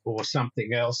or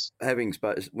something else.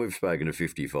 We've spoken to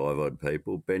 55 odd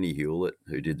people. Benny Hewlett,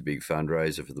 who did the big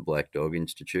fundraiser for the Black Dog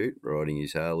Institute, riding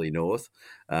his Harley north,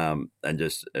 and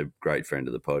just a great friend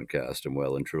of the podcast and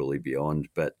well and truly beyond.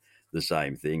 But the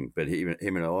same thing. But him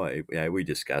and I, we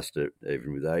discussed it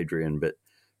even with Adrian. But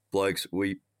blokes,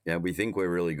 we think we're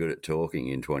really good at talking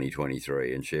in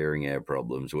 2023 and sharing our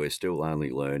problems. We're still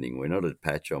only learning. We're not a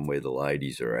patch on where the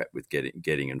ladies are at with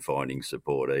getting and finding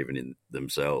support, even in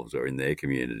themselves or in their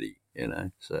community.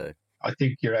 So I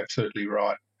think you're absolutely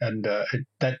right, and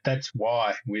that's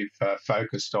why we've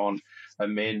focused on a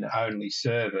men-only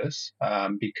service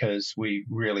because we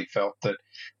really felt that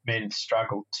men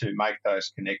struggled to make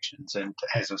those connections and,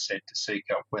 as I said, to seek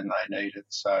help when they need it.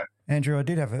 So, Andrew, I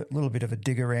did have a little bit of a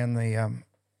dig around the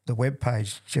web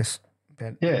page just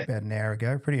about an hour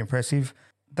ago. Pretty impressive.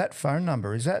 That phone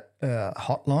number, is that a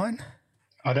hotline?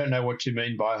 I don't know what you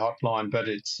mean by hotline, but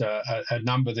it's a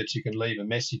number that you can leave a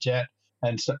message at,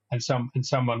 and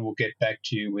someone will get back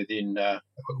to you within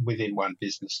one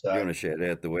business day. You want to shout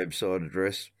out the website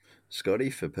address,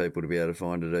 Scotty, for people to be able to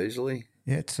find it easily?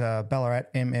 Yeah, it's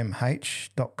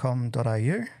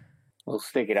ballaratmmh.com.au. We'll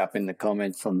stick it up in the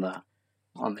comments on the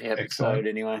episode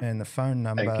anyway. And the phone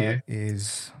number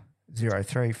is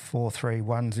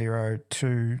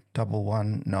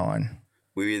 0343102119.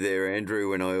 Were you there,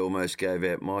 Andrew, when I almost gave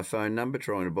out my phone number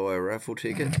trying to buy a raffle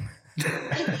ticket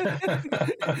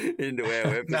into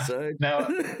our episode? No,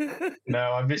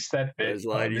 I missed that bit.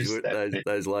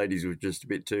 Those ladies were just a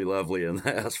bit too lovely, and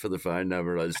they asked for the phone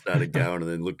number, and I just started going, and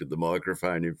then looked at the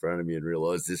microphone in front of me and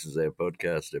realised this is our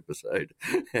podcast episode.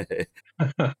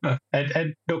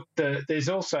 And look, there's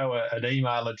also an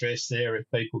email address there. If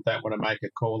people don't want to make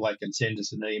a call, they can send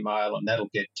us an email, and that'll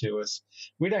get to us.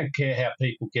 We don't care how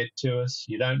people get to us.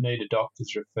 You don't need a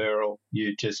doctor's referral.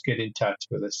 You just get in touch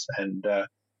with us, and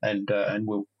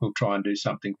we'll try and do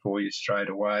something for you straight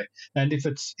away. And if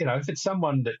it's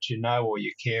someone that you know or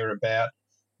you care about,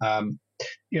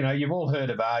 you've all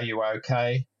heard of Are You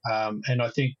OK? And I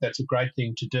think that's a great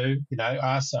thing to do.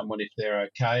 Ask someone if they're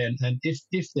okay, and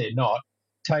if they're not,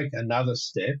 take another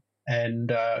step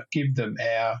and give them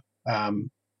our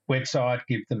website,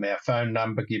 give them our phone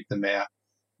number, give them our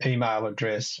email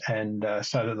address, and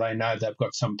so that they know they've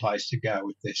got some place to go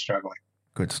if they're struggling.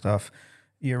 Good stuff.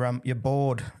 Your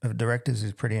board of directors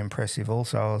is pretty impressive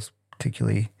also. I was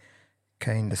particularly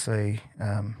keen to see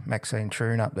Maxine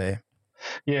Troon up there.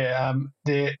 Yeah,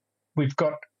 we've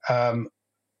got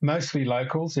mostly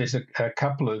locals. There's a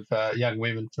couple of young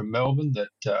women from Melbourne that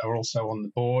are also on the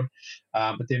board,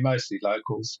 but they're mostly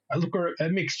locals. Look, we're a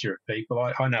mixture of people.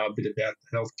 I know a bit about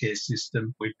the healthcare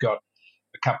system. We've got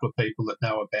a couple of people that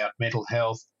know about mental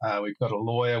health. We've got a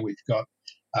lawyer. We've got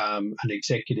an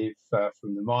executive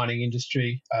from the mining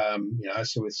industry,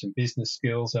 so with some business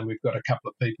skills, and we've got a couple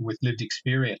of people with lived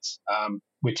experience,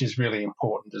 which is really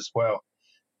important as well.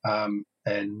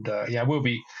 We'll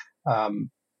be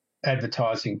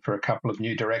advertising for a couple of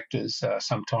new directors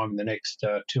sometime in the next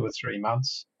 2 or 3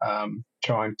 months,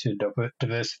 trying to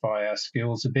diversify our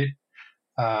skills a bit.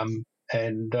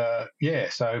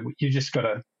 So you just got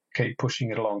to keep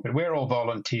pushing it along. But we're all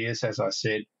volunteers, as I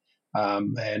said.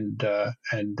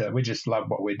 We just love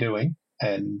what we're doing,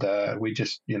 and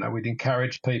we'd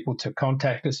encourage people to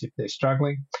contact us if they're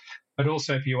struggling, but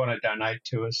also if you want to donate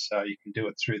to us, you can do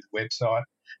it through the website,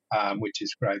 which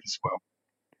is great as well.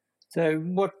 So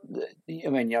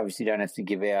you obviously don't have to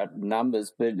give out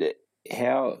numbers, but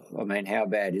how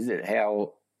bad is it?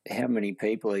 How many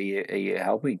people are you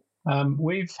helping?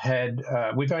 We've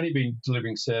only been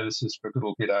delivering services for a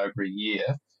little bit over a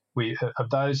year. Of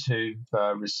those who've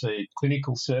received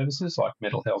clinical services like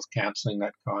mental health counselling,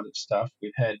 that kind of stuff,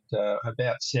 we've had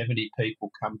about 70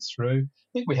 people come through.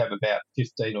 I think we have about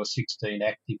 15 or 16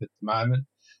 active at the moment,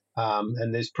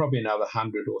 and there's probably another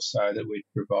 100 or so that we've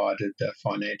provided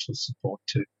financial support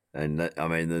to. And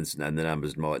the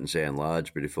numbers mightn't sound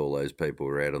large, but if all those people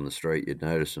were out on the street, you'd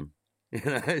notice them.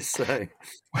 So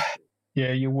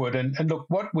yeah, you would. And look,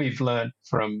 what we've learned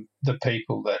from the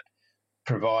people that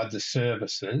provide the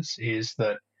services is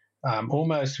that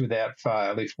almost without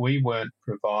fail, if we weren't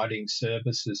providing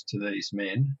services to these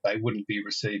men, they wouldn't be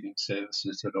receiving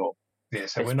services at all. Yeah,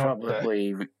 so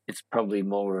it's probably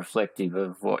more reflective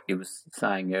of what you were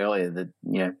saying earlier, that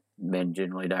men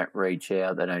generally don't reach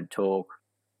out, they don't talk.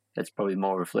 It's probably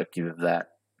more reflective of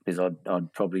that because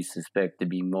I'd probably suspect there'd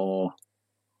be more,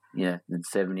 than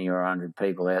 70 or 100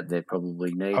 people out there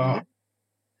probably needing it.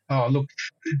 Oh, look,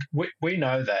 we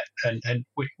know that, and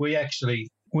we actually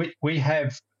we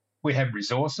have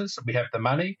resources, we have the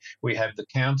money, we have the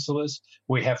counsellors.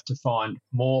 We have to find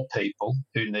more people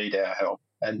who need our help,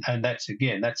 and that's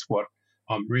what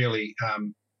I'm really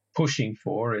pushing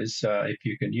for is if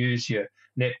you can use your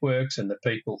networks and the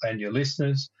people and your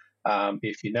listeners.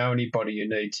 If you know anybody who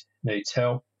needs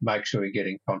help, make sure you get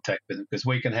in contact with them because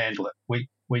we can handle it.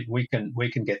 We can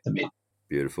get them in.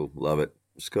 Beautiful, love it,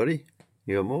 Scotty.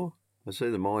 You got more? I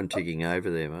see the mind ticking over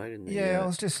there, mate. I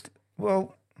was just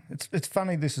it's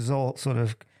funny. This is all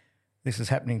this is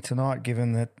happening tonight,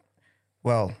 given that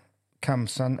come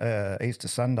Easter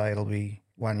Sunday, it'll be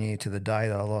 1 year to the day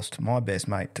that I lost my best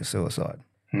mate to suicide.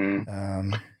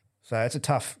 So it's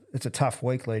a tough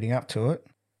week leading up to it.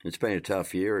 It's been a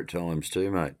tough year at times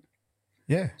too, mate.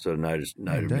 Yeah. Sort of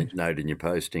noting your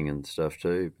posting and stuff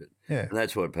too. But and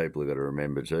that's what people have got to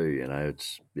remember too,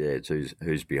 it's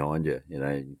who's behind you,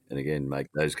 and again, make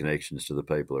those connections to the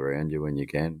people around you when you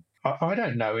can. I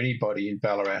don't know anybody in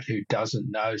Ballarat who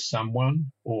doesn't know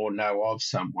someone or know of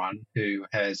someone who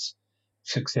has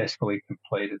successfully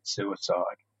completed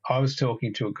suicide. I was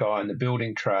talking to a guy in the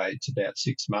building trades about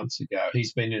 6 months ago.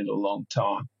 He's been in it a long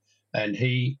time, and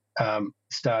he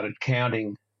started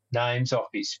counting names off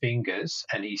his fingers,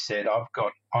 and he said,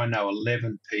 I know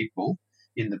 11 people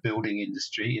in the building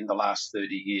industry in the last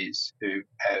 30 years who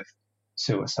have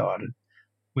suicided.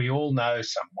 We all know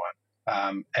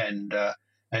someone, and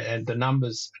the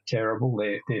numbers are terrible.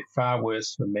 They're far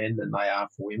worse for men than they are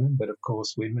for women, but of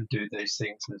course women do these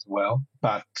things as well.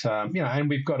 But, and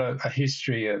we've got a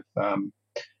history of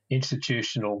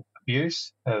institutional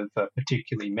abuse of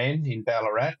particularly men in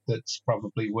Ballarat that's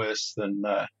probably worse than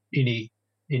any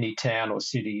town or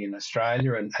city in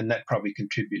Australia, and that probably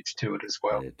contributes to it as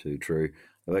well. Yeah, too true.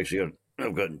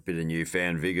 I've got a bit of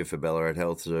newfound vigour for Ballarat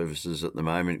Health Services at the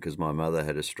moment because my mother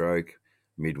had a stroke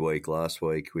midweek last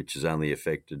week, which has only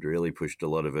pushed a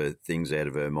lot of her things out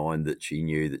of her mind that she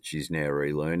knew that she's now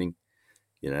relearning.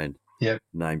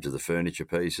 Names of the furniture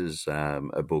pieces,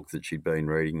 a book that she'd been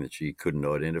reading that she couldn't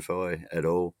identify at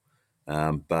all.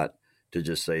 But to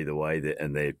just see the way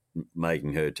and they're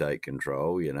making her take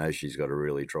control, she's got to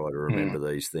really try to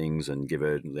remember these things and give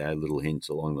her little hints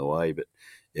along the way. But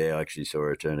I actually saw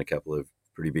her turn a couple of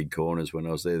pretty big corners when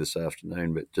I was there this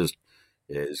afternoon. But just,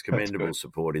 there's commendable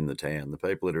support in the town. The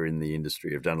people that are in the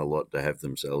industry have done a lot to have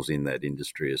themselves in that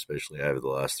industry, especially over the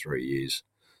last 3 years.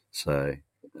 So,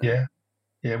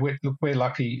 we're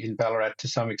lucky in Ballarat to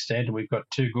some extent, and we've got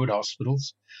two good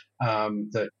hospitals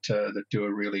that do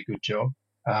a really good job.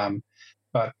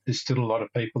 But there's still a lot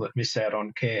of people that miss out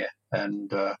on care,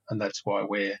 and that's why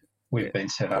we've been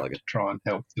set up to try and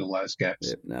help fill those gaps.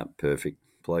 Yep, no, perfect.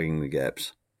 Plugging the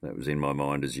gaps. That was in my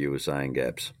mind as you were saying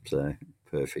gaps. So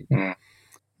perfect.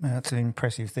 That's an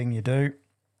impressive thing you do,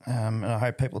 and I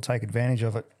hope people take advantage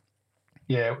of it.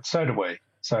 Yeah, so do we.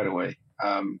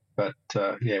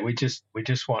 We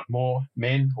just want more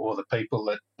men or the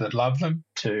people that love them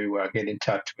to get in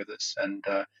touch with us and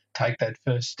take that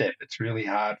first step. It's really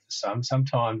hard for some.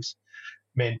 Sometimes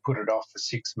men put it off for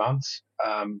 6 months.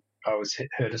 I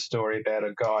heard a story about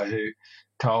a guy who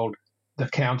told the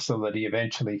counsellor that he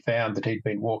eventually found that he'd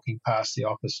been walking past the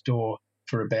office door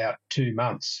for about 2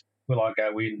 months. Will I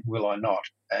go in? Will I not?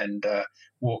 And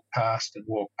walked past and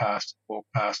walked past and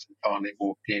walked past and finally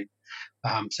walked in.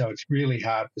 So it's really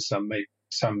hard for some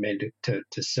men to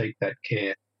seek that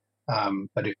care.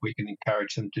 But if we can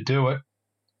encourage them to do it,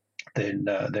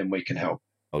 then we can help.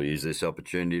 I'll use this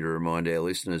opportunity to remind our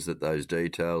listeners that those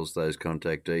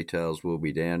contact details will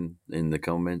be down in the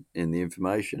comment, in the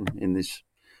information in this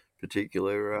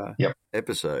particular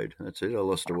episode. That's it. I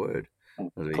lost a word.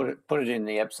 Put it in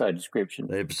the episode description.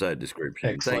 The episode description.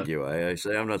 Excellent. Thank you, AA.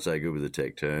 See, I'm not so good with the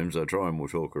tech terms. I try and we'll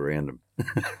talk around them.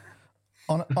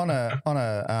 on a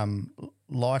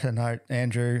lighter note,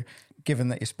 Andrew, given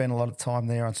that you spent a lot of time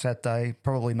there on Saturday,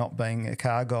 probably not being a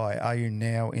car guy, are you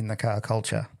now in the car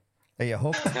culture? Are you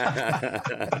hooked? I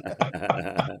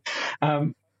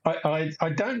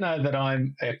don't know that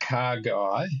I'm a car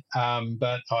guy,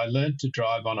 but I learned to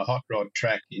drive on a hot rod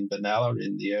track in Benalla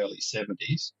in the early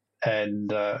 70s.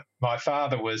 And my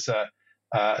father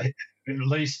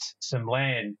leased some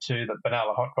land to the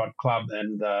Benalla Hot Rod Club,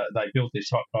 and they built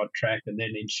this hot rod track, and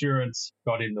then insurance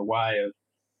got in the way of,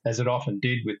 as it often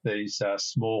did with these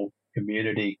small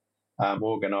community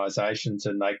organisations,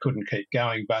 and they couldn't keep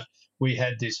going. But we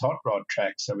had this hot rod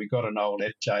track, so we got an old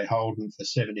FJ Holden for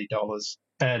 $70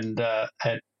 and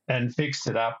had and fixed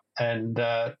it up and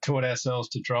taught ourselves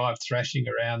to drive thrashing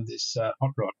around this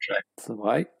hot rod track. That's the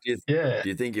way. Do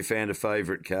you think you found a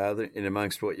favourite car in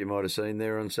amongst what you might have seen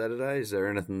there on Saturday? Is there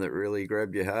anything that really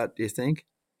grabbed your heart, do you think?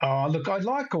 Oh, look, I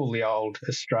like all the old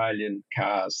Australian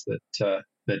cars that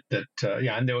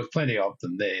and there was plenty of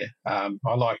them there.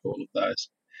 I like all of those.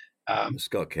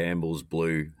 Scott Campbell's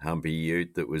blue humpy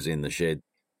ute that was in the shed.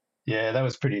 Yeah, that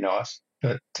was pretty nice.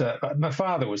 But my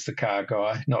father was the car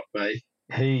guy, not me.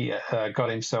 He got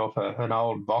himself an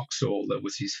old Vauxhall that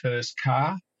was his first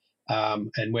car.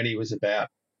 And when he was about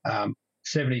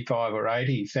 75 or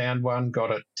 80, he found one,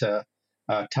 got it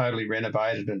totally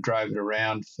renovated and drove it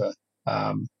around for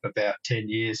about 10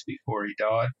 years before he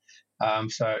died.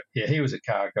 He was a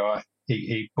car guy.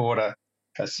 He bought a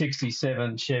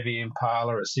 67 Chevy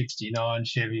Impala, a 69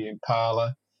 Chevy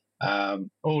Impala,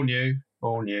 all new.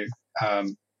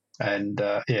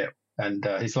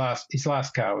 His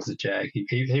last car was a Jag.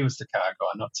 He was the car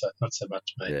guy, not so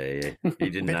much me. Yeah. He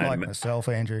didn't a bit know like myself,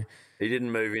 Andrew. He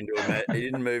didn't move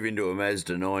into a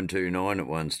Mazda 929 at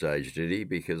one stage, did he?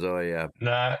 Because no,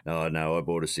 I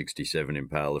bought a 67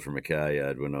 Impala from a car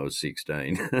yard when I was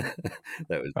 16. That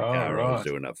was the car I was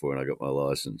doing up for when I got my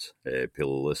license. Yeah,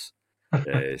 pillarless.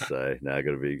 Yeah, so no, I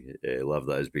got love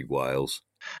those big whales.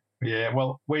 Yeah,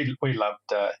 well, we loved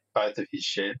both of his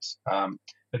sheds.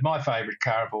 But my favourite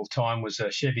car of all time was a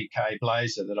Chevy K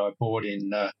Blazer that I bought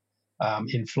in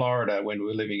Florida when we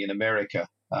were living in America.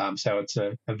 So it's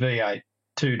a V8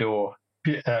 two-door.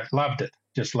 Loved it.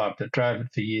 Just loved it. Drove it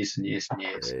for years and years and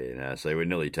years. Yeah, so we're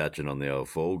nearly touching on the old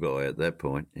fall guy at that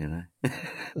point, you know.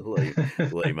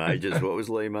 Lee Majors. What was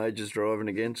Lee Majors driving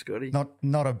again, Scotty?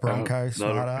 Not a Bronco,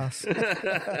 smart ass.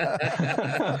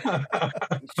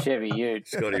 Chevy Ute.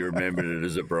 Scotty remembered it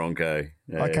as a Bronco.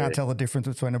 I can't tell the difference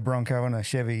between a Bronco and a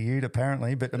Chevy Ute,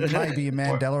 apparently, but it may be a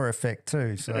Mandela effect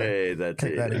too. So that's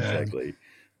it, exactly.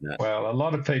 No. Well, a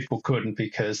lot of people couldn't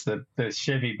because the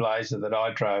Chevy Blazer that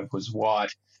I drove was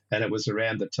white, and it was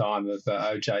around the time of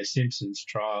O.J. Simpson's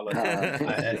trial,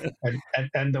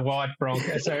 and the white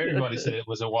Bronco. So everybody said it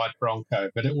was a white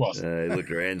Bronco, but it wasn't. He looked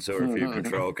around, saw a few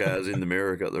patrol cars in the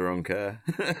mirror, got the wrong car.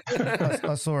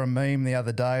 I saw a meme the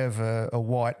other day of a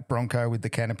white Bronco with the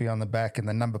canopy on the back, and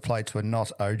the number plates were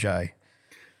not O.J.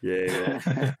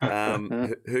 Yeah.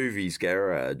 Hoovie's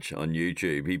Garage on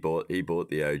YouTube, he bought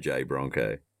the O.J.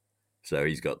 Bronco. So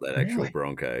he's got that actual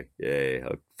Bronco. Yeah,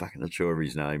 I'm fucking not sure of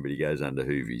his name, but he goes under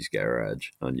Hoovie's Garage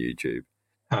on YouTube.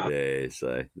 Yeah,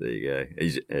 so there you go.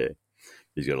 He's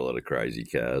got a lot of crazy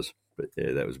cars, but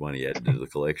yeah, that was one he added to the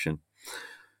collection.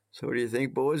 So what do you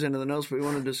think, boys? Anything else we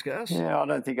want to discuss? Yeah, I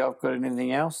don't think I've got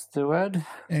anything else to add.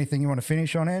 Anything you want to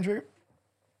finish on, Andrew?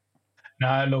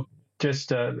 No, look,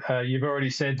 just you've already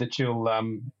said that you'll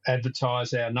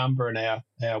advertise our number and our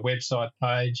website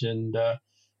page and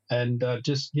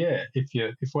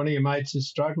if one of your mates is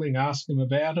struggling, ask them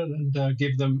about it and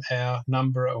give them our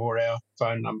number or our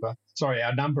phone number. Sorry,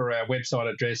 our number, our website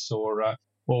address, or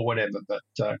whatever. But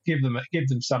give them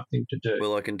something to do.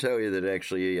 Well, I can tell you that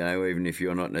actually, you know, even if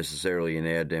you're not necessarily in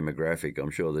our demographic,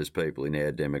 I'm sure there's people in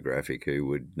our demographic who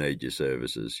would need your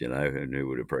services, you know, and who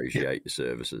would appreciate your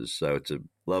services. So it's a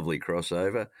lovely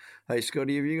crossover. Hey,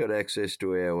 Scotty, have you got access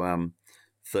to our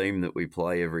theme that we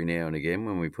play every now and again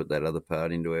when we put that other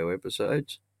part into our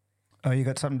episodes? Oh, you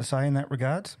got something to say in that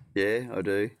regard? Yeah, I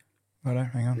do. Righto,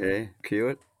 hang on. Yeah, cue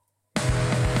it.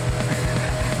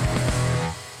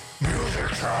 Music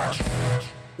chat.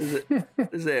 This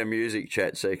is our music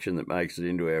chat section that makes it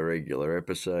into our regular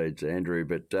episodes, Andrew.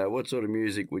 But what sort of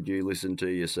music would you listen to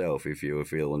yourself if you were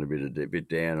feeling a bit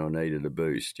down or needed a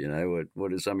boost? You know,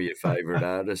 what are some of your favourite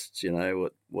artists? You know,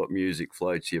 what music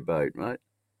floats your boat, mate?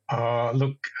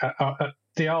 Look,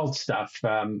 the old stuff,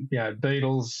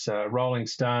 Beatles, Rolling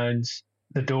Stones,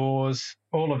 The Doors,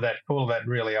 all of that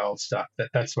really old stuff.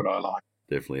 That's what I like.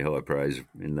 Definitely high praise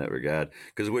in that regard,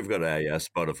 because we've got a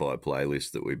Spotify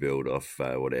playlist that we build off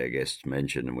what our guests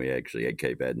mention, and we actually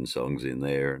keep adding songs in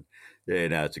there. And yeah,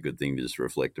 no, it's a good thing to just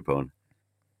reflect upon.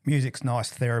 Music's nice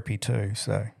therapy too,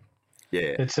 so.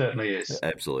 Yeah. It certainly is.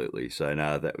 Absolutely. So,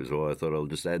 no, that was why I thought I'll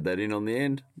just add that in on the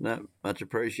end. No, much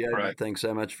appreciated. Right. Thanks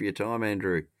so much for your time,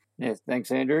 Andrew. Yes, thanks,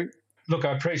 Andrew. Look,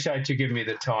 I appreciate you giving me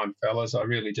the time, fellas. I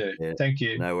really do. Yeah. Thank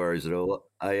you. No worries at all.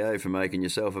 AO for making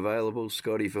yourself available.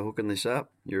 Scotty for hooking this up.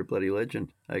 You're a bloody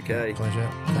legend. Okay. Pleasure.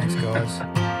 Thanks,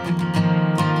 guys.